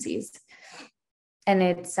competencies. And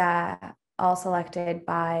it's all selected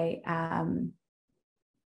by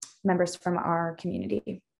members from our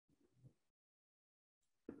community.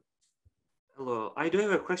 Hello, I do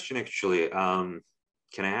have a question actually. Can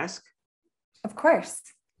I ask? Of course.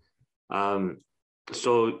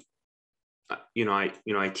 So,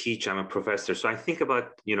 I teach, I'm a professor. So I think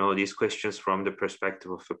about, these questions from the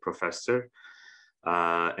perspective of a professor,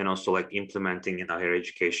 and also like implementing in higher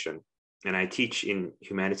education. And I teach in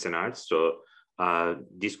humanities and arts. So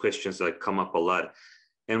these questions like come up a lot.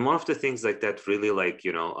 And one of the things like that really like,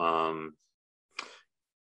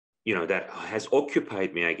 that has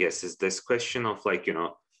occupied me, I guess, is this question of like,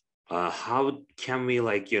 how can we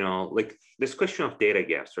like, like this question of data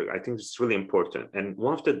gaps, right? I think it's really important. And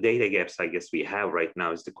one of the data gaps, I guess, we have right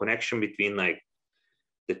now is the connection between like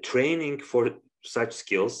the training for such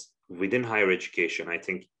skills within higher education. I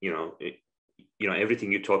think,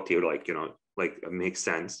 everything you talked here, like, like makes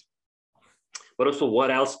sense. But also what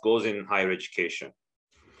else goes in higher education?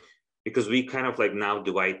 Because we kind of like now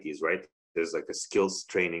divide these, right? There's like a skills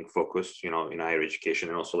training focus, in higher education,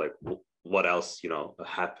 and also like what else,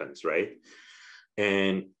 happens, right?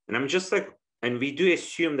 And I'm just like, and we do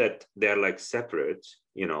assume that they're like separate,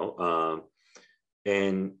 and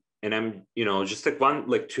I'm, just like one,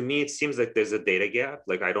 like to me, it seems like there's a data gap.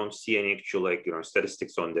 Like I don't see any actual like,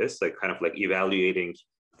 statistics on this, like kind of like evaluating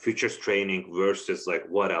futures training versus like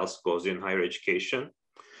what else goes in higher education.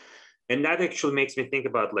 And that actually makes me think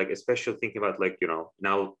about like, especially thinking about like,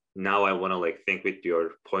 now I want to like think with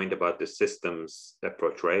your point about the systems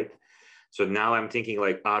approach, right? So now I'm thinking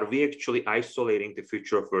like, are we actually isolating the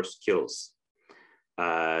future of work skills?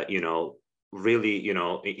 Really,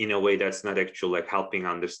 in a way that's not actually like helping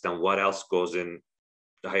understand what else goes in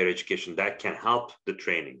higher education that can help the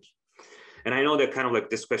training. And I know that kind of like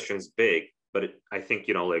this question is big, but I think,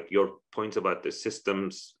 like your points about the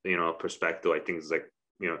systems, perspective, I think is like,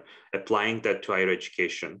 applying that to higher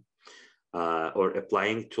education, or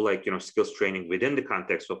applying to like, skills training within the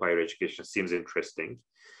context of higher education seems interesting.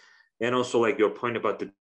 And also like your point about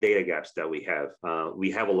the data gaps that we have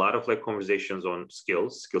a lot of like conversations on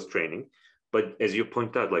skills training, but as you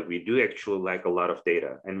point out, like we do actually like a lot of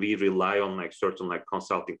data, and we rely on like certain like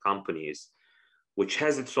consulting companies, which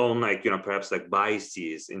has its own like, perhaps like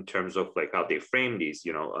biases in terms of like how they frame these,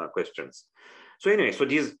 questions. So anyway, so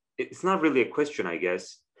it's not really a question, I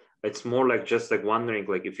guess. It's more like just like wondering,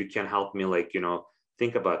 like, if you can help me, like,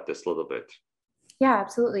 think about this a little bit. Yeah,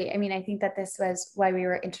 absolutely. I mean, I think that this was why we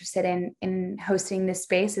were interested in hosting this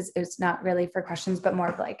space. It's not really for questions, but more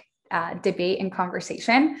of like debate and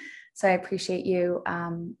conversation. So I appreciate you.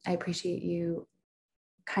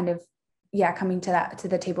 Kind of, coming to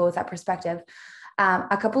the table with that perspective.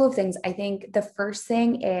 A couple of things. I think the first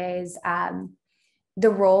thing is the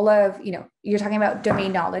role of, you're talking about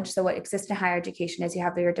domain knowledge. So what exists in higher education is you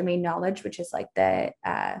have your domain knowledge, which is like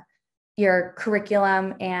your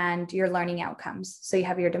curriculum and your learning outcomes. So you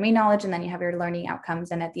have your domain knowledge, and then you have your learning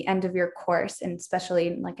outcomes. And at the end of your course, and especially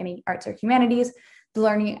in like any arts or humanities, the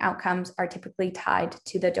learning outcomes are typically tied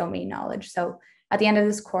to the domain knowledge. So at the end of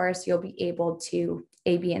this course, you'll be able to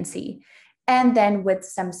A, B, and C. And then with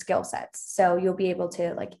some skill sets. So you'll be able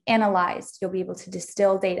to like analyze, you'll be able to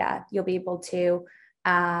distill data, you'll be able to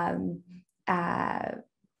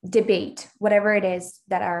debate, whatever it is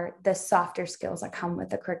that are the softer skills that come with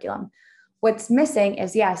the curriculum. What's missing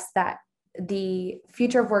is, yes, that the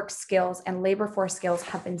future of work skills and labor force skills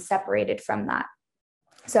have been separated from that.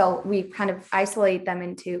 So we kind of isolate them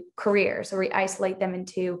into careers, or we isolate them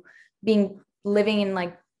into living in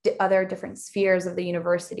like other different spheres of the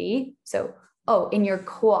university. So, in your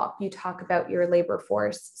co-op, you talk about your labor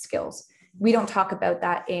force skills. We don't talk about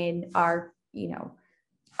that in our,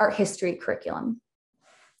 art history curriculum.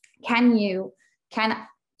 Can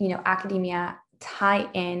academia tie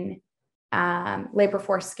in labor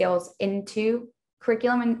force skills into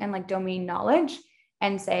curriculum and like domain knowledge,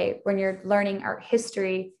 and say, when you're learning art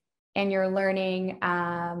history and you're learning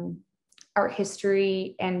art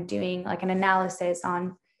history and doing like an analysis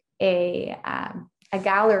on a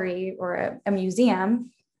gallery or a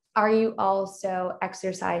museum, are you also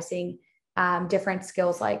exercising different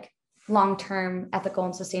skills like long-term ethical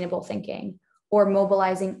and sustainable thinking, or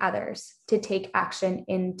mobilizing others to take action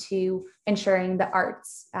into ensuring the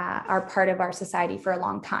arts are part of our society for a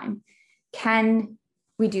long time? Can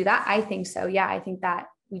we do that? I think so. Yeah, I think that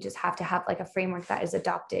we just have to have like a framework that is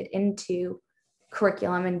adopted into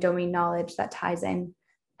curriculum and domain knowledge that ties in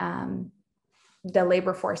the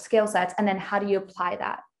labor force skill sets. And then how do you apply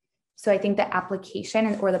that? So I think the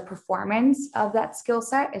application or the performance of that skill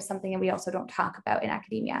set is something that we also don't talk about in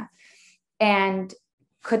academia. And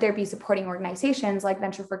could there be supporting organizations like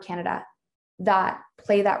Venture for Canada that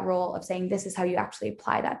play that role of saying, this is how you actually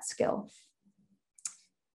apply that skill?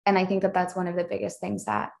 And I think that that's one of the biggest things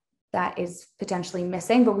that is potentially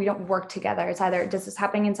missing, but we don't work together. It's either, does this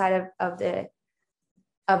happen inside of the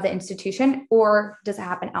institution, or does it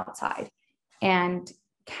happen outside? And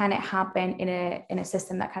can it happen in a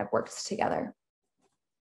system that kind of works together?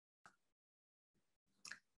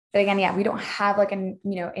 But again, yeah, we don't have like in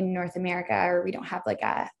North America, or we don't have like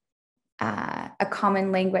a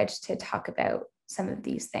common language to talk about some of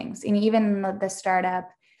these things. And even the startup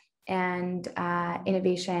and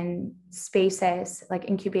innovation spaces like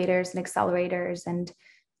incubators and accelerators and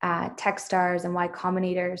Techstars and Y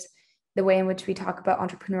Combinators, the way in which we talk about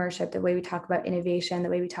entrepreneurship, the way we talk about innovation, the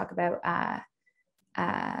way we talk about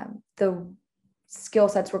the skill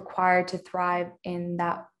sets required to thrive in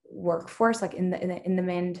that workforce, like in the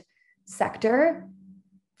MIND sector,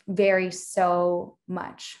 vary so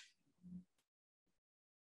much.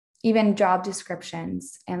 Even job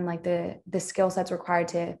descriptions and like the skill sets required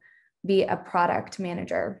to be a product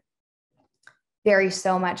manager vary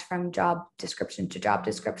so much from job description to job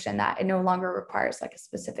description that it no longer requires like a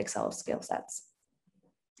specific set of skill sets.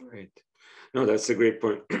 Right. No, that's a great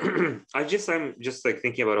point. I'm just like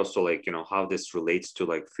thinking about also like, how this relates to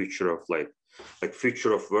like future of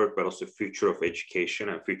future of work, but also future of education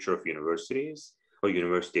and future of universities or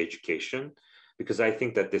university education, because I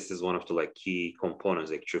think that this is one of the like key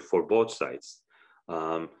components actually for both sides.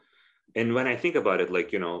 And when I think about it,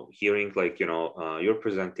 like, hearing like, your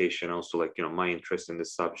presentation, also like, my interest in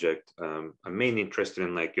this subject, I'm mainly interested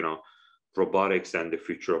in like, robotics and the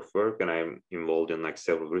future of work. And I'm involved in like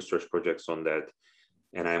several research projects on that.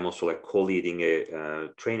 And I'm also like co-leading a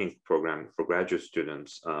training program for graduate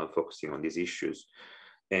students focusing on these issues.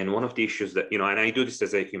 And one of the issues that, and I do this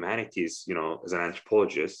as a humanities, as an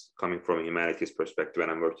anthropologist coming from a humanities perspective,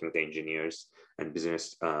 and I'm working with engineers and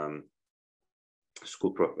business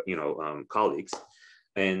school, colleagues.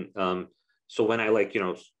 And so when I like,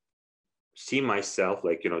 see myself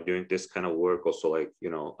like, doing this kind of work, also like,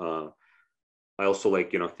 I also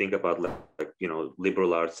like, think about like,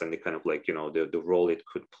 liberal arts and the kind of like, the role it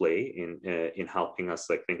could play in helping us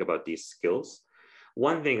like think about these skills.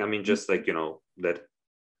 One thing, I mean, just like,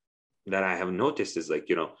 that I have noticed is like,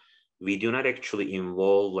 we do not actually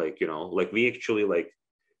involve like, like we actually like,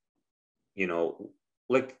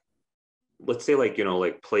 like, let's say like,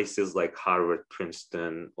 like places like Harvard,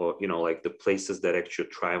 Princeton, or, like the places that actually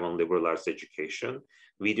thrive on liberal arts education,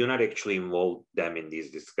 we do not actually involve them in these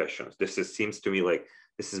discussions. Seems to me like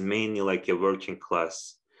this is mainly like a working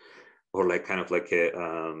class or like kind of like a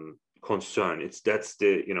concern. That's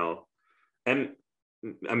the, and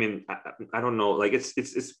I mean, I don't know, like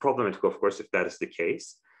it's problematic, of course, if that is the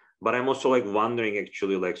case, but I'm also like wondering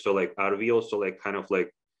actually like, so like, are we also like kind of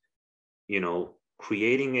like,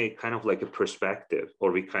 creating a kind of like a perspective,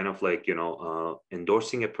 or we kind of like,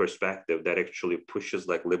 endorsing a perspective that actually pushes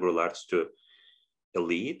like liberal arts to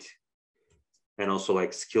elite, and also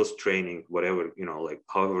like skills training, whatever, like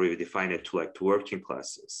however we define it, to like to working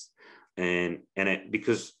classes.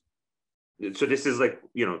 Because so this is like,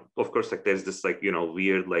 of course, like there's this like,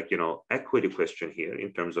 weird, like, equity question here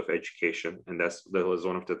in terms of education. And that was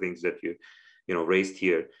one of the things that you raised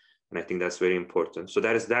here. And I think that's very important. So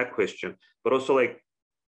that is that question. But also like,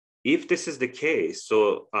 if this is the case,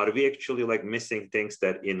 so are we actually like missing things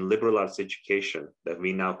that in liberal arts education that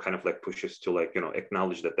we now kind of like push us to like,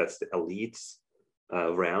 acknowledge that that's the elites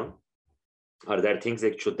realm? Are there things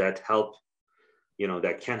actually that help,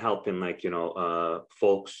 that can help in like,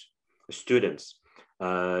 folks, students,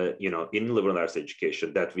 in liberal arts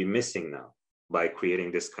education that we're missing now by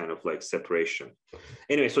creating this kind of like separation?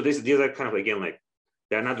 Anyway, so these are kind of, again, like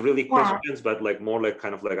They're not really Yeah. questions, but like more like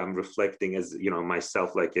kind of like I'm reflecting as, you know,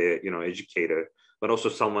 myself, like a, you know, educator, but also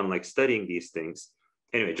someone like studying these things.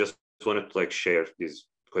 Anyway, just wanted to like share these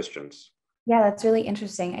questions. Yeah, that's really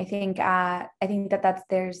interesting. I think that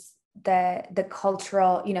there's the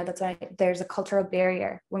cultural, you know, that's why there's a cultural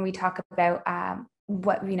barrier when we talk about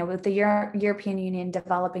what, you know, with the European Union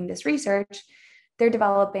developing this research, they're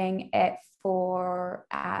developing it for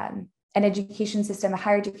an education system, a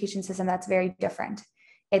higher education system that's very different.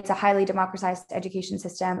 It's a highly democratized education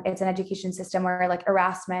system. It's an education system where like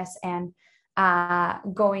Erasmus and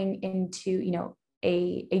going into, you know,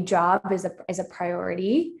 a job is a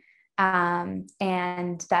priority.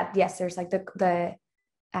 And that, yes, there's like the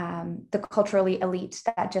culturally elite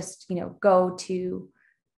that just, you know, go to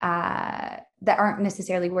that aren't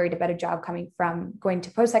necessarily worried about a job coming from going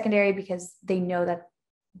to post-secondary because they know that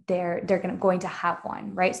they're going to have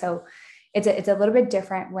one, right? So it's a little bit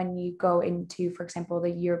different when you go into, for example,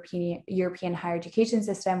 the European higher education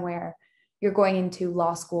system where you're going into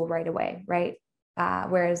law school right away, right?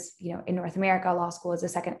 Whereas, you know, in North America, law school is a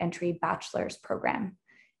second entry bachelor's program.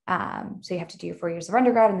 So you have to do your 4 years of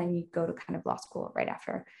undergrad and then you go to kind of law school right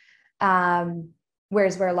after.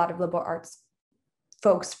 Whereas where a lot of liberal arts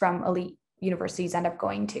folks from elite universities end up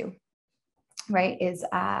going to, right, is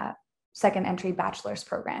second entry bachelor's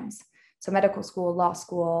programs. So medical school, law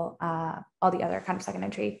school, all the other kind of second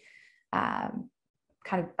entry kind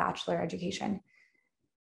of bachelor education.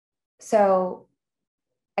 So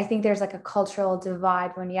I think there's like a cultural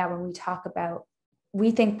divide when we talk about,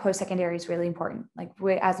 we think post-secondary is really important. Like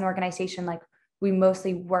as an organization, like we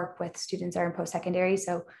mostly work with students that are in post-secondary.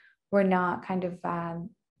 So we're not kind of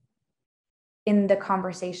in the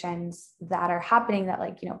conversations that are happening that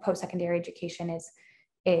like, you know, post-secondary education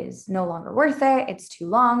is no longer worth it. It's too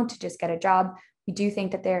long to just get a job. We do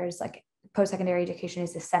think that there's like post-secondary education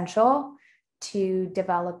is essential to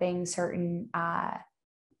developing certain,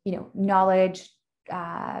 you know, knowledge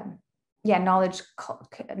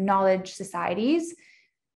societies.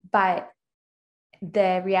 But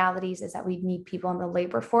the realities is that we need people in the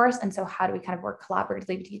labor force. And so how do we kind of work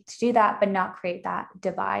collaboratively to do that, but not create that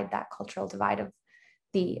divide, that cultural divide of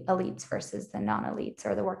the elites versus the non-elites,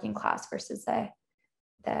 or the working class versus the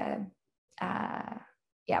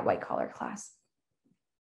white collar class.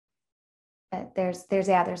 But there's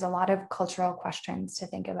a lot of cultural questions to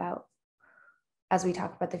think about as we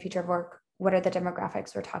talk about the future of work. What are the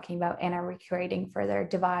demographics we're talking about, and are we creating further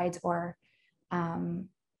divides or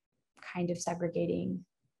kind of segregating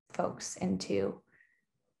folks into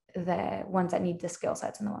the ones that need the skill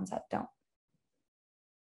sets and the ones that don't?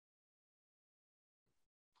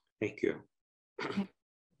 Thank you.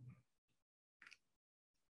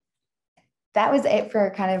 That was it for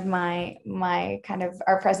kind of my kind of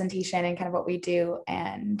our presentation and kind of what we do.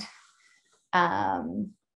 And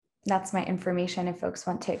that's my information if folks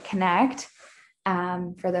want to connect,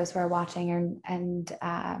 for those who are watching and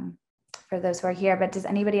for those who are here. But does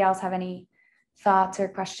anybody else have any thoughts or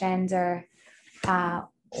questions, or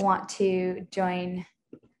want to join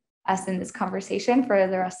us in this conversation for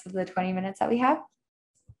the rest of the 20 minutes that we have?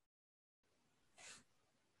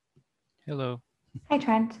 Hello. Hi,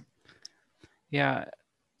 Trent. Yeah,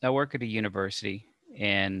 I work at a university,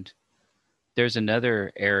 and there's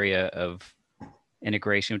another area of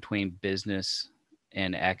integration between business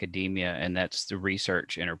and academia, and that's the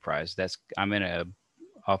research enterprise. I'm in a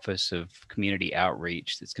Office of Community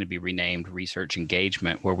Outreach that's going to be renamed Research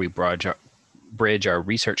Engagement, where we bridge our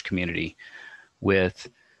research community with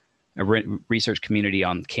a research community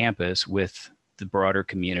on campus with the broader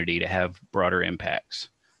community to have broader impacts.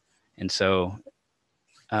 And so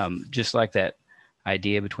just like that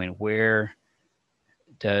idea between where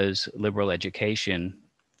does liberal education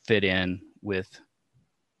fit in with,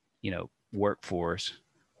 you know, workforce,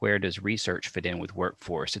 where does research fit in with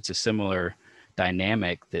workforce? It's a similar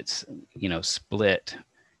dynamic that's, you know, split,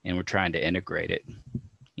 and we're trying to integrate it.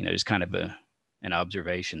 You know, just kind of an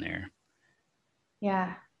observation there.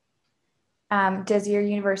 Yeah. Does your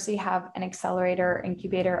university have an accelerator or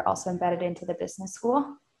incubator also embedded into the business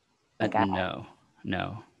school?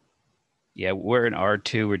 No. Yeah, we're in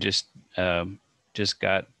R2. We're just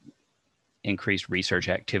got increased research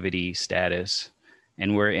activity status,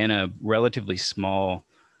 and we're in a relatively small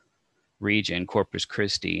region, Corpus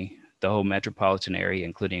Christi. The whole metropolitan area,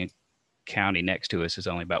 including a county next to us, is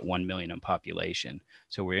only about 1 million in population.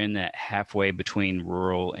 So we're in that halfway between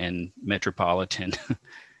rural and metropolitan.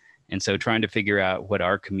 And so trying to figure out what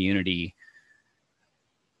our community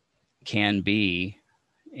can be,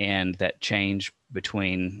 and that change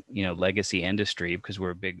between, you know, legacy industry, because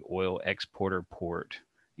we're a big oil exporter port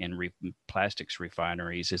and plastics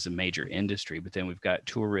refineries is a major industry, but then we've got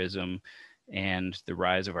tourism and the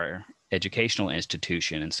rise of our educational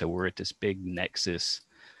institution. And so we're at this big nexus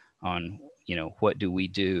on, what do we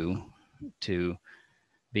do to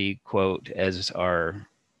be, quote, as our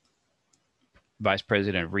vice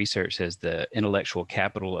president of research says, the intellectual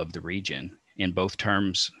capital of the region, in both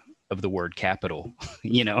terms of the word capital,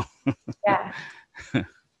 Yeah.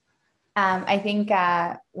 I think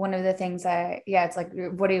one of the things it's like,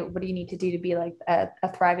 what do you need to do to be like a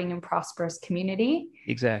thriving and prosperous community?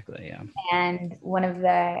 Exactly. Yeah. And one of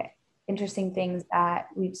the interesting things that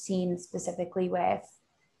we've seen specifically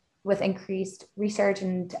with increased research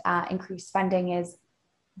and increased funding is,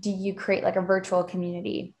 do you create like a virtual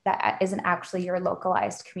community that isn't actually your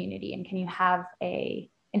localized community? And can you have a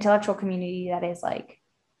intellectual community that is like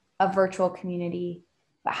a virtual community,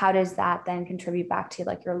 but how does that then contribute back to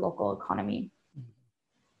like your local economy?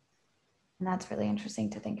 And that's really interesting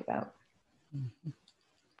to think about.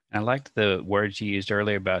 I liked the words you used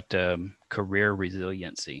earlier about career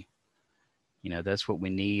resiliency. That's what we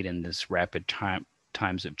need in this rapid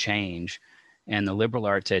times of change. And the liberal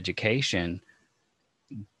arts education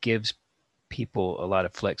gives people a lot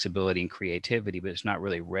of flexibility and creativity, but it's not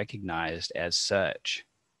really recognized as such,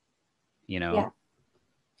 Yeah.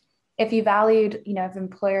 If you valued, if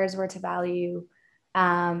employers were to value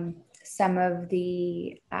some of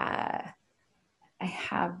the,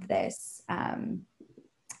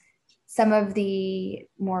 some of the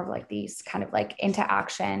more of like these kind of like into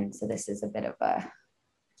action. So this is a bit of a,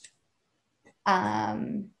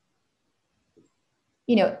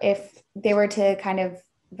 if they were to kind of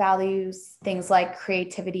value things like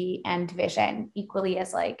creativity and vision equally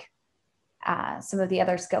as like some of the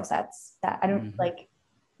other skill sets that I don't like,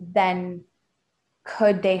 then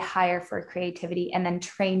could they hire for creativity and then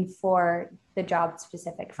train for the job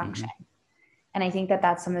specific function? And I think that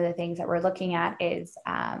that's some of the things that we're looking at is,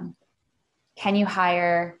 can you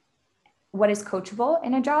hire, what is coachable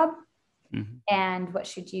in a job, and what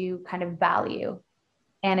should you kind of value?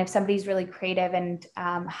 And if somebody's really creative and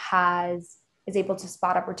is able to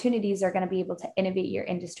spot opportunities, they're going to be able to innovate your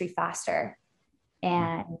industry faster.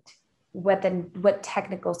 And what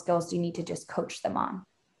technical skills do you need to just coach them on?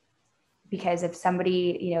 Because if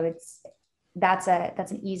somebody, that's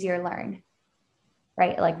an easier learn,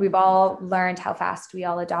 right? Like we've all learned how fast we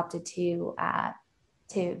all adopted to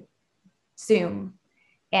Zoom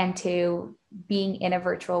and to being in a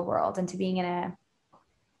virtual world and to being in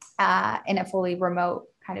a fully remote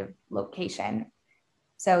kind of location.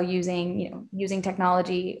 So using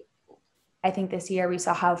technology, I think this year we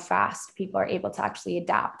saw how fast people are able to actually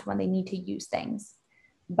adapt when they need to use things.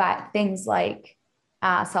 But things like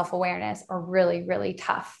self-awareness are really, really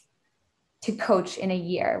tough to coach in a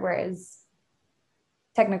year, whereas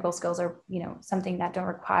technical skills are, something that don't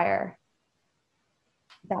require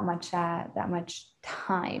that much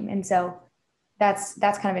time. And so that's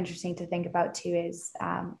kind of interesting to think about too, is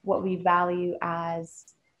what we value as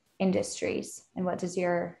industries and what does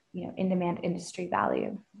your, in-demand industry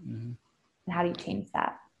value, and how do you change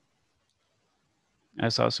that? I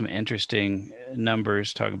saw some interesting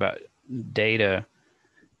numbers talking about data,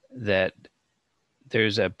 that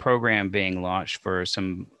there's a program being launched for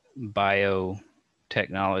some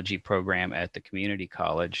biotechnology program at the community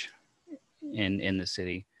college in the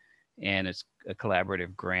city. And it's a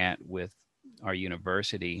collaborative grant with our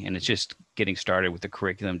university, and it's just getting started with the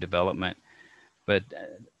curriculum development. But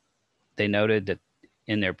they noted that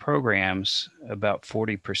in their programs, about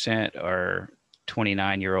 40% are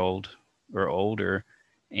 29-year-old or older,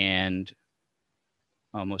 and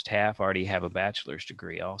almost half already have a bachelor's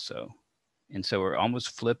degree also. And so we're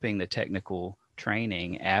almost flipping the technical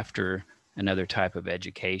training after another type of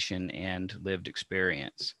education and lived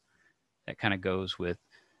experience. That kind of goes with,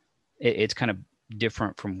 it's kind of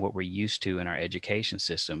different from what we're used to in our education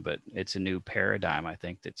system, but it's a new paradigm, I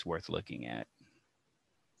think, that's worth looking at.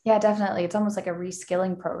 Yeah, definitely. It's almost like a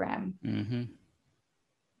reskilling program.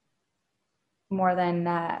 More than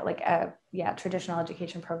like a traditional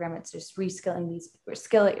education program. It's just reskilling these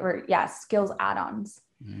skills add-ons,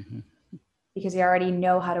 because you already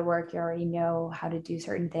know how to work, you already know how to do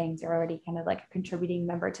certain things, you're already kind of like a contributing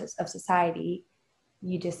member of society.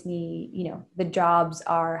 You just need, the jobs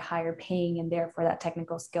are higher paying, and therefore that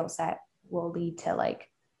technical skill set will lead to like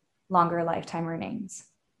longer lifetime earnings.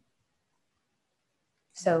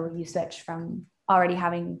 So you switch from already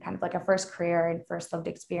having kind of like a first career and first lived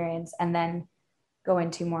experience, and then go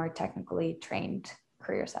into more technically trained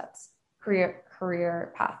career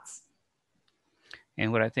paths.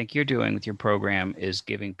 And what I think you're doing with your program is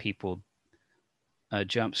giving people a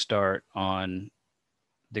jump start on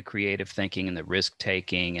the creative thinking and the risk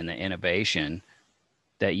taking and the innovation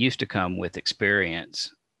that used to come with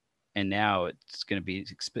experience, and now it's going to be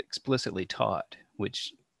explicitly taught,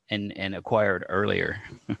 which and acquired earlier.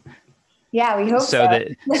 Yeah, we hope so.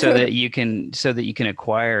 so that you can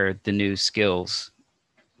acquire the new skills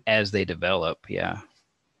as they develop. Yeah.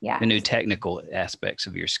 The new technical aspects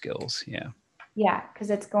of your skills. Yeah. Yeah, because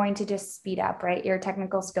it's going to just speed up, right? Your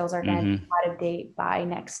technical skills are going to be out of date by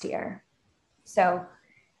next year. So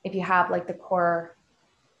if you have like the core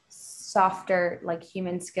softer, like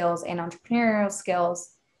human skills and entrepreneurial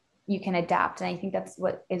skills, you can adapt. And I think that's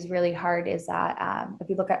what is really hard, is that if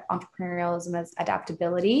you look at entrepreneurialism as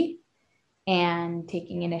adaptability and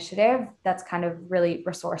taking initiative, that's kind of really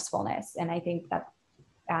resourcefulness. And I think that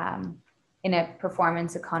in a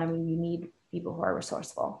performance economy, you need people who are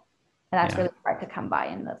resourceful. And that's really hard to come by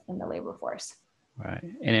in the labor force. Right.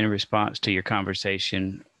 And in response to your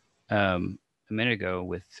conversation a minute ago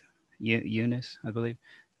with Eunice, I believe,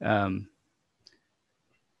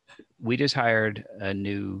 we just hired a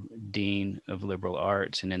new dean of liberal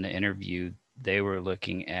arts. And in the interview, they were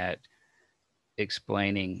looking at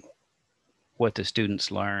explaining what the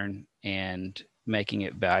students learn and making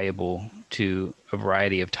it valuable to a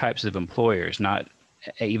variety of types of employers, not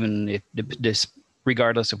even if this,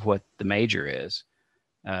 regardless of what the major is.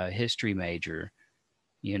 History major,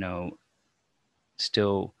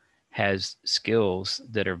 still has skills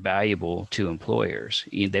that are valuable to employers.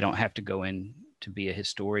 They don't have to go in to be a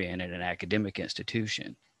historian at an academic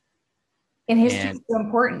institution. And history is so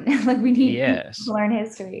important. Like we need to learn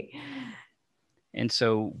history. And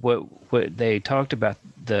so what they talked about,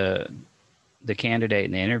 the candidate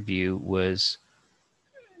in the interview, was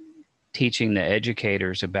teaching the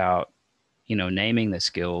educators about, naming the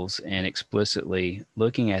skills and explicitly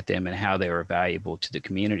looking at them and how they were valuable to the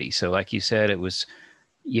community. So like you said,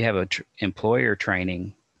 you have a employer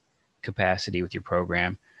training capacity with your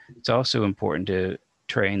program. It's also important to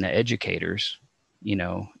train the educators,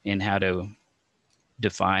 in how to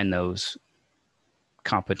define those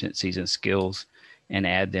competencies and skills and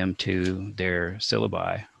add them to their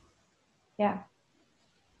syllabi. Yeah.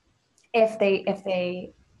 If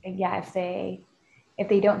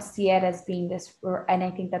they don't see it as being this, and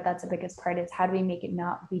I think that's the biggest part, is how do we make it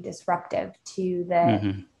not be disruptive to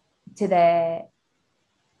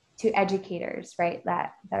educators, right?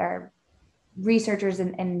 That are researchers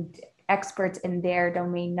and experts in their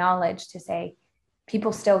domain knowledge, to say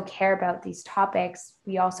people still care about these topics.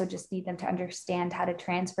 We also just need them to understand how to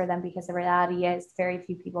transfer them, because the reality is very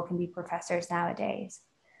few people can be professors nowadays.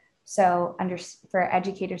 So for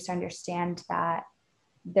educators to understand that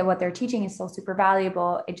what they're teaching is still super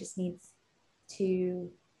valuable, it just needs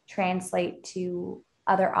to translate to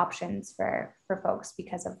other options for folks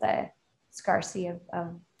because of the scarcity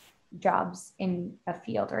of jobs in a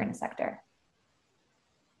field or in a sector.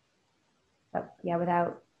 But yeah,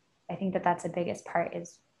 I think that's the biggest part,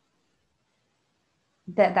 is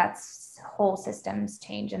that's whole systems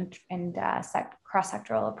change and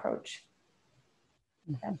cross-sectoral approach.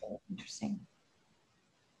 That's really interesting.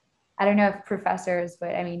 I don't know if professors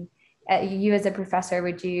would, you as a professor,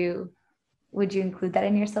 would you include that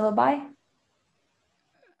in your syllabi?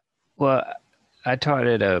 Well, I taught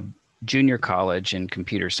at a junior college in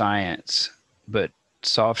computer science, but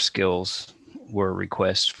soft skills were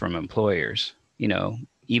requests from employers,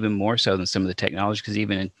 even more so than some of the technology, because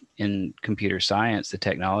even in computer science, the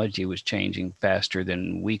technology was changing faster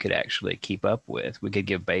than we could actually keep up with. We could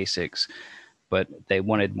give basics, but they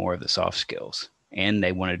wanted more of the soft skills, and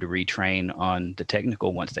they wanted to retrain on the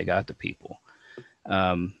technical once they got the people.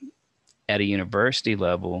 At a university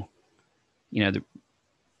level,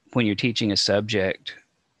 when you're teaching a subject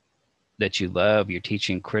that you love, you're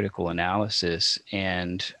teaching critical analysis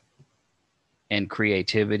and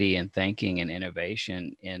creativity and thinking and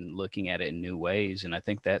innovation and looking at it in new ways. And I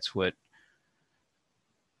think that's what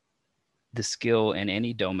the skill in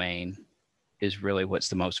any domain is, really what's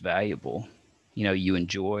the most valuable. You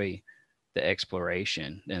enjoy the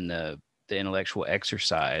exploration and the intellectual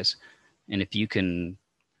exercise. And if you can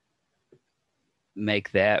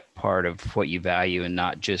make that part of what you value, and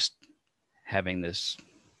not just having this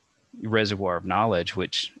reservoir of knowledge,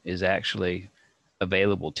 which is actually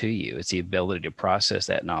available to you, it's the ability to process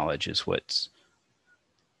that knowledge is what's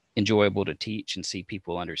enjoyable to teach and see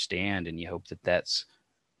people understand. And you hope that that's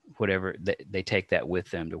whatever they take that with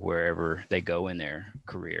them to wherever they go in their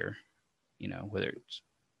career, whether it's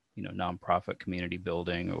nonprofit community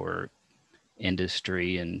building or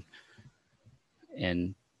industry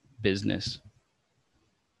and business.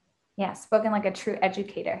 Yeah, spoken like a true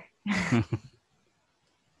educator.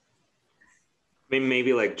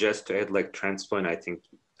 Maybe just to add, TransPoint, I think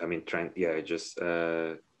I mean, just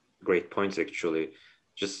great points actually.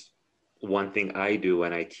 Just one thing I do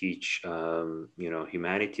when I teach,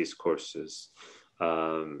 humanities courses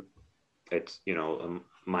at,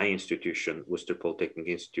 my institution, Worcester Polytechnic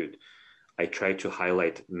Institute, I try to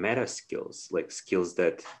highlight meta skills, like skills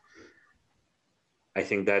that I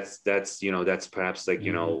think that's perhaps like,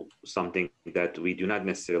 something that we do not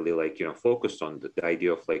necessarily like, focus on the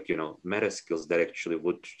idea of like, meta skills that actually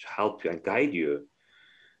would help you and guide you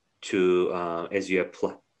to, as you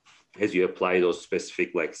apply those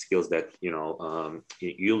specific like skills that,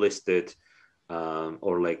 you listed,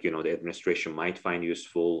 or like, the administration might find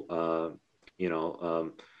useful,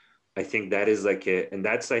 I think that is like and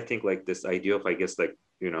that's, I think like this idea of, I guess, like,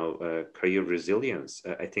 career resilience,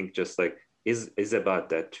 I think just like is about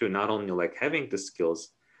that too. Not only like having the skills,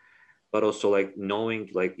 but also like knowing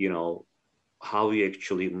like, how you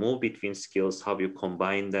actually move between skills, how you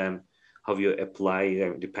combine them, how you apply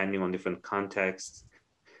them depending on different contexts,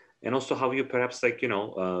 and also how you perhaps like,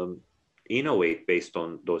 innovate based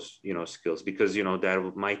on those, skills, because, there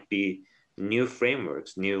might be new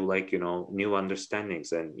frameworks, new like, new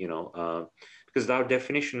understandings, and, because our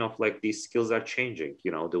definition of like these skills are changing,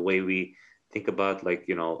 the way we think about like,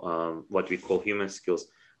 what we call human skills,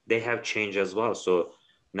 they have changed as well. So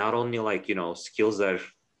not only like, skills that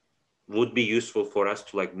would be useful for us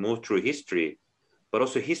to like move through history, but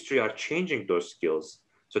also history are changing those skills.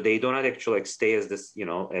 So they do not actually like stay as this,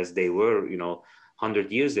 as they were,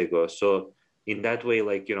 100 years ago. So in that way,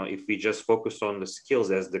 like, if we just focus on the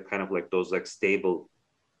skills as the kind of like those like stable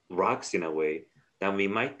rocks in a way, then we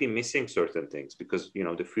might be missing certain things, because,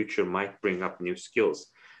 the future might bring up new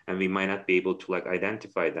skills and we might not be able to like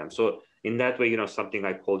identify them. So in that way, something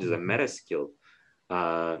I called is a meta skill.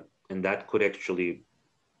 And that could actually,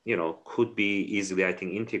 could be easily, I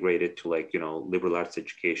think, integrated to like, liberal arts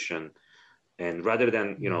education. And rather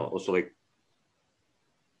than, also like,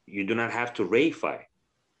 you do not have to reify.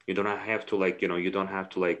 You do not have to like, you don't have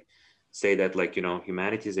to like say that like,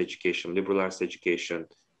 humanities education, liberal arts education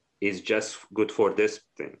is just good for this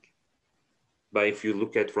thing. But if you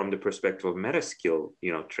look at from the perspective of meta skill,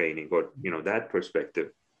 training, or, that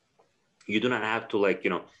perspective, you do not have to like,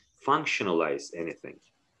 functionalize anything,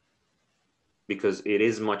 because it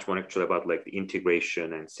is much more actually about like the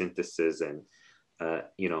integration and synthesis and,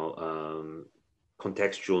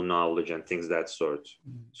 contextual knowledge and things that sort.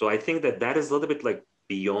 So I think that is a little bit like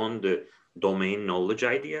beyond the domain knowledge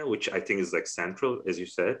idea, which I think is like central, as you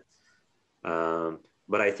said.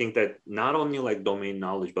 But I think that not only like domain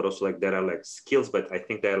knowledge, but also like there are like skills, but I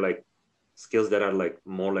think there are like skills that are like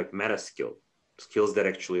more like meta skills that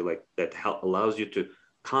actually like that allows you to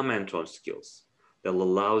comment on skills, that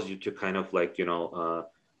allows you to kind of like,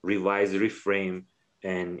 revise, reframe,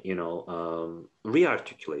 and,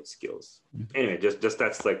 re-articulate skills. Anyway, just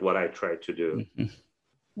that's like what I try to do.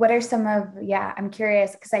 What are some of, I'm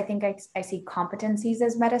curious, because I think I see competencies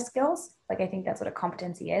as meta skills. Like, I think that's what a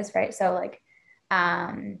competency is, right? So like,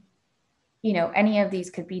 any of these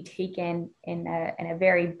could be taken in a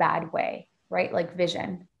very bad way, right? Like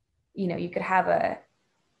vision, you could have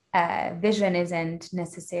a vision isn't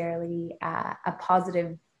necessarily a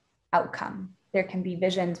positive outcome. There can be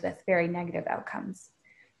visions with very negative outcomes.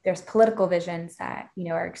 There's political visions that,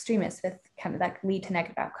 are extremists with kind of that lead to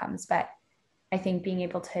negative outcomes. But I think being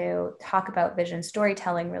able to talk about vision,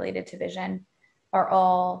 storytelling related to vision are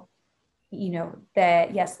all,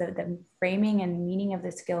 the framing and meaning of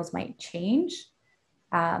the skills might change.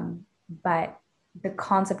 But the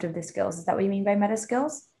concept of the skills, is that what you mean by meta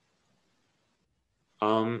skills?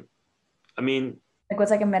 I mean, like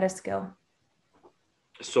what's like a meta skill?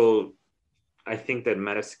 So I think that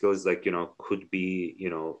meta skills, like, could be,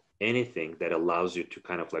 anything that allows you to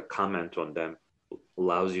kind of like comment on them,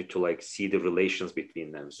 allows you to like see the relations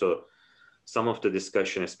between them. So some of the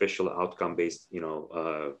discussion, especially outcome-based,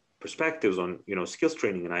 perspectives on, skills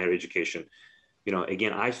training in higher education,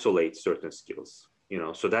 again, isolate certain skills,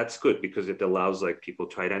 so that's good because it allows like people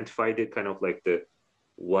to identify the kind of like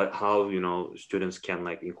how, students can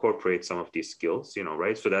like incorporate some of these skills,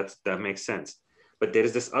 right? So that makes sense. But there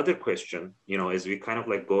is this other question, as we kind of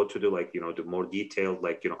like go to the like, the more detailed,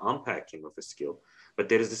 like, unpacking of a skill. But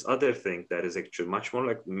there is this other thing that is actually much more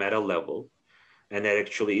like meta level. And that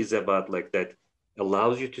actually is about like that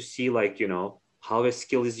allows you to see like, how a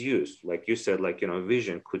skill is used. Like you said, like,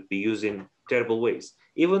 vision could be used in terrible ways.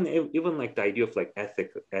 Even like the idea of like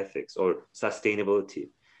ethics or sustainability.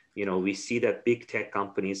 We see that big tech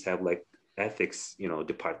companies have like ethics,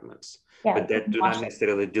 departments, but that do not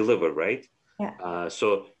necessarily deliver, right? Yeah.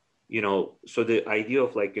 So so the idea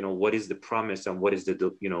of like, what is the promise and what is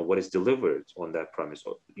what is delivered on that promise,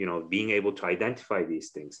 being able to identify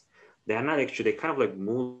these things. They're not actually, they kind of like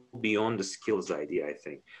move beyond the skills idea, I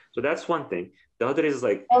think. So that's one thing. The other is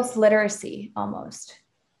like literacy almost.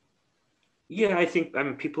 Yeah, I think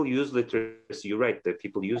people use literacy. You're right, that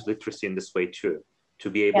people use literacy in this way too, to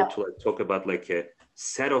be able to like talk about like a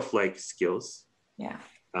set of like skills. Yeah.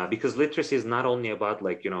 Because literacy is not only about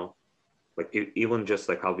like, like even just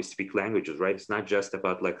like how we speak languages, right? It's not just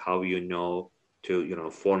about like how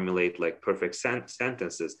to, formulate like perfect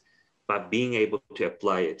sentences, but being able to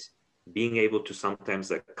apply it, being able to sometimes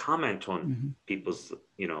like comment on people's,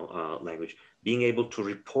 language, being able to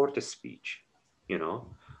report a speech,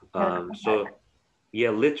 so yeah,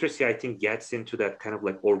 literacy, I think, gets into that kind of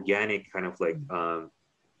like organic kind of like,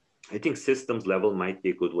 I think systems level might be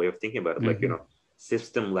a good way of thinking about it. Like,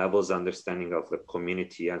 system levels understanding of the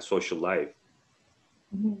community and social life.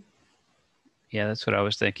 Yeah, that's what I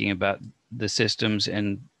was thinking about, the systems.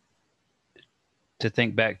 And to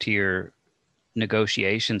think back to your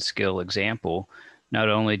negotiation skill example, not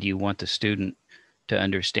only do you want the student to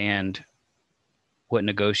understand what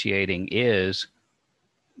negotiating is,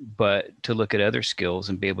 but to look at other skills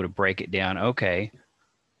and be able to break it down. Okay,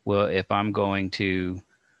 well, if I'm going to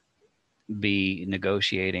be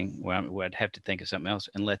negotiating, well, I'd have to think of something else,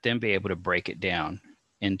 and let them be able to break it down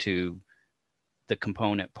into the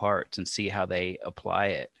component parts and see how they apply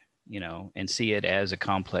it, and see it as a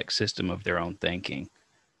complex system of their own thinking,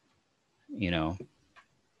 And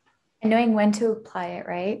knowing when to apply it,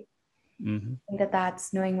 right? Mm-hmm. I think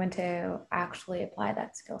that's knowing when to actually apply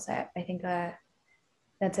that skill set. I think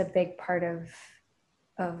that's a big part of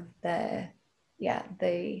the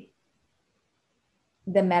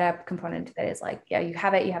meta component that is like, you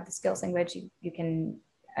have it, you have the skills language, you can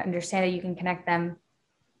understand it, you can connect them,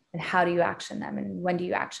 and how do you action them, and when do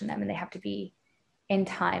you action them, and they have to be in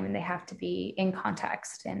time, and they have to be in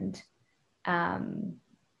context, and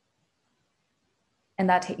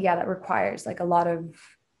that requires like a lot of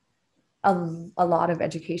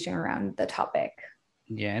education around the topic.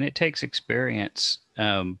 Yeah, and it takes experience,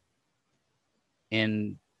 and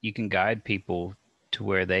you can guide people to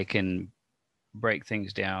where they can break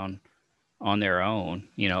things down on their own,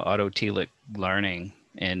 autotelic learning.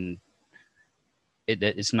 And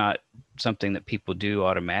it's not something that people do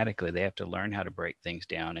automatically. They have to learn how to break things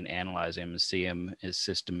down and analyze them and see them as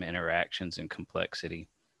system interactions and complexity.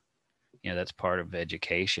 That's part of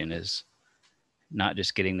education, is not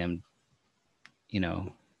just getting them,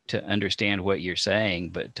 to understand what you're saying,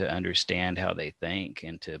 but to understand how they think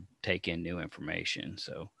and to take in new information.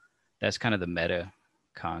 So that's kind of the meta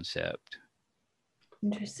concept.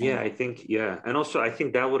 Interesting. Yeah, I think, and also I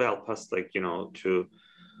think that would help us like, to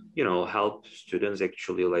help students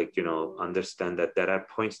actually like, understand that there are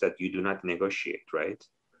points that you do not negotiate, right?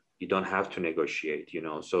 You don't have to negotiate,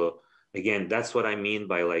 so again, that's what I mean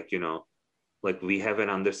by like, like we have an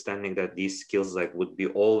understanding that these skills like would be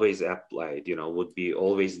always applied, would be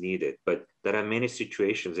always needed. But there are many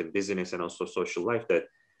situations in business and also social life that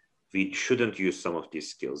we shouldn't use some of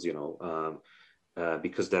these skills,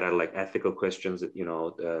 because there are like ethical questions that,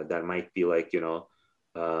 that might be like,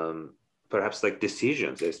 perhaps like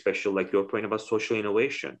decisions, especially like your point about social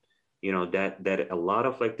innovation, that a lot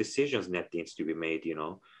of like decisions that needs to be made,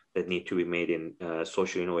 that need to be made in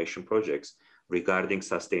social innovation projects regarding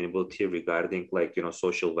sustainability, regarding like,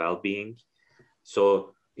 social well-being.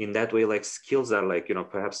 So in that way, like skills are like,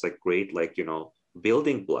 perhaps like great, like,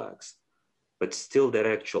 building blocks, but still there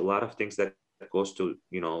are actually a lot of things that goes to,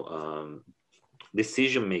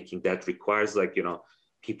 decision-making that requires like,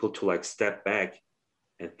 people to like step back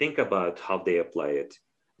and think about how they apply it,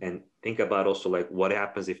 and think about also like what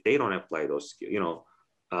happens if they don't apply those skills.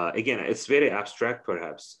 Again, it's very abstract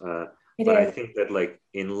perhaps, but I think that like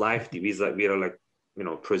in life, we are like,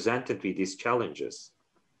 presented with these challenges.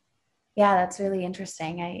 Yeah, that's really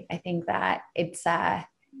interesting. I think that it's hard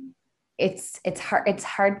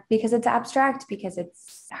because it's abstract, because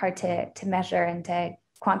it's hard to measure and to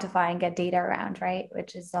quantify and get data around, right?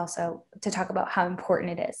 Which is also to talk about how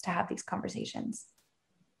important it is to have these conversations.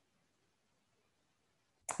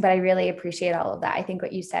 But I really appreciate all of that. I think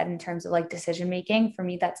what you said in terms of like decision making, for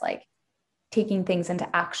me, that's like taking things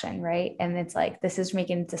into action, right? And it's like decision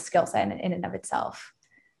making, it's a skill set in and of itself.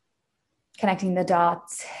 Connecting the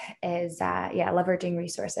dots is leveraging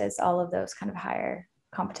resources, all of those kind of higher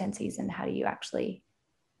competencies, and how do you actually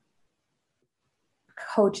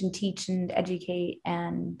coach and teach and educate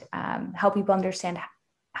and help people understand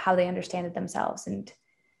how they understand it themselves, and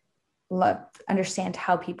understand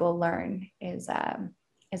how people learn is a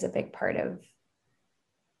big part of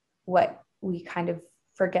what we kind of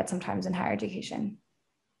forget sometimes in higher education.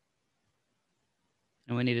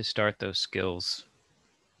 And we need to start those skills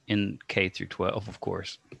in K through 12, of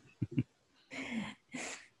course.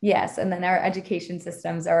 Yes. And then our education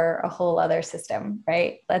systems are a whole other system,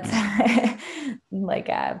 right? Let's like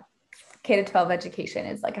K to 12 education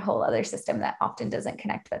is like a whole other system that often doesn't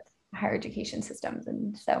connect with higher education systems.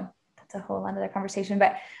 And so that's a whole other conversation,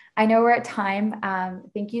 but I know we're at time.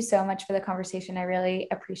 Thank you so much for the conversation. I really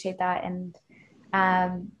appreciate that. And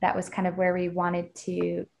that was kind of where we wanted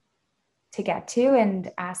to get to, and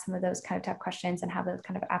ask some of those kind of tough questions and have those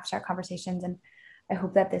kind of abstract conversations. And I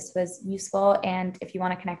hope that this was useful. And if you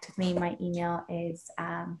want to connect with me, my email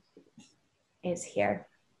is here.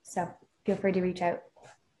 So feel free to reach out.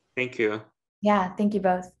 Thank you. Yeah, thank you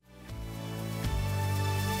both.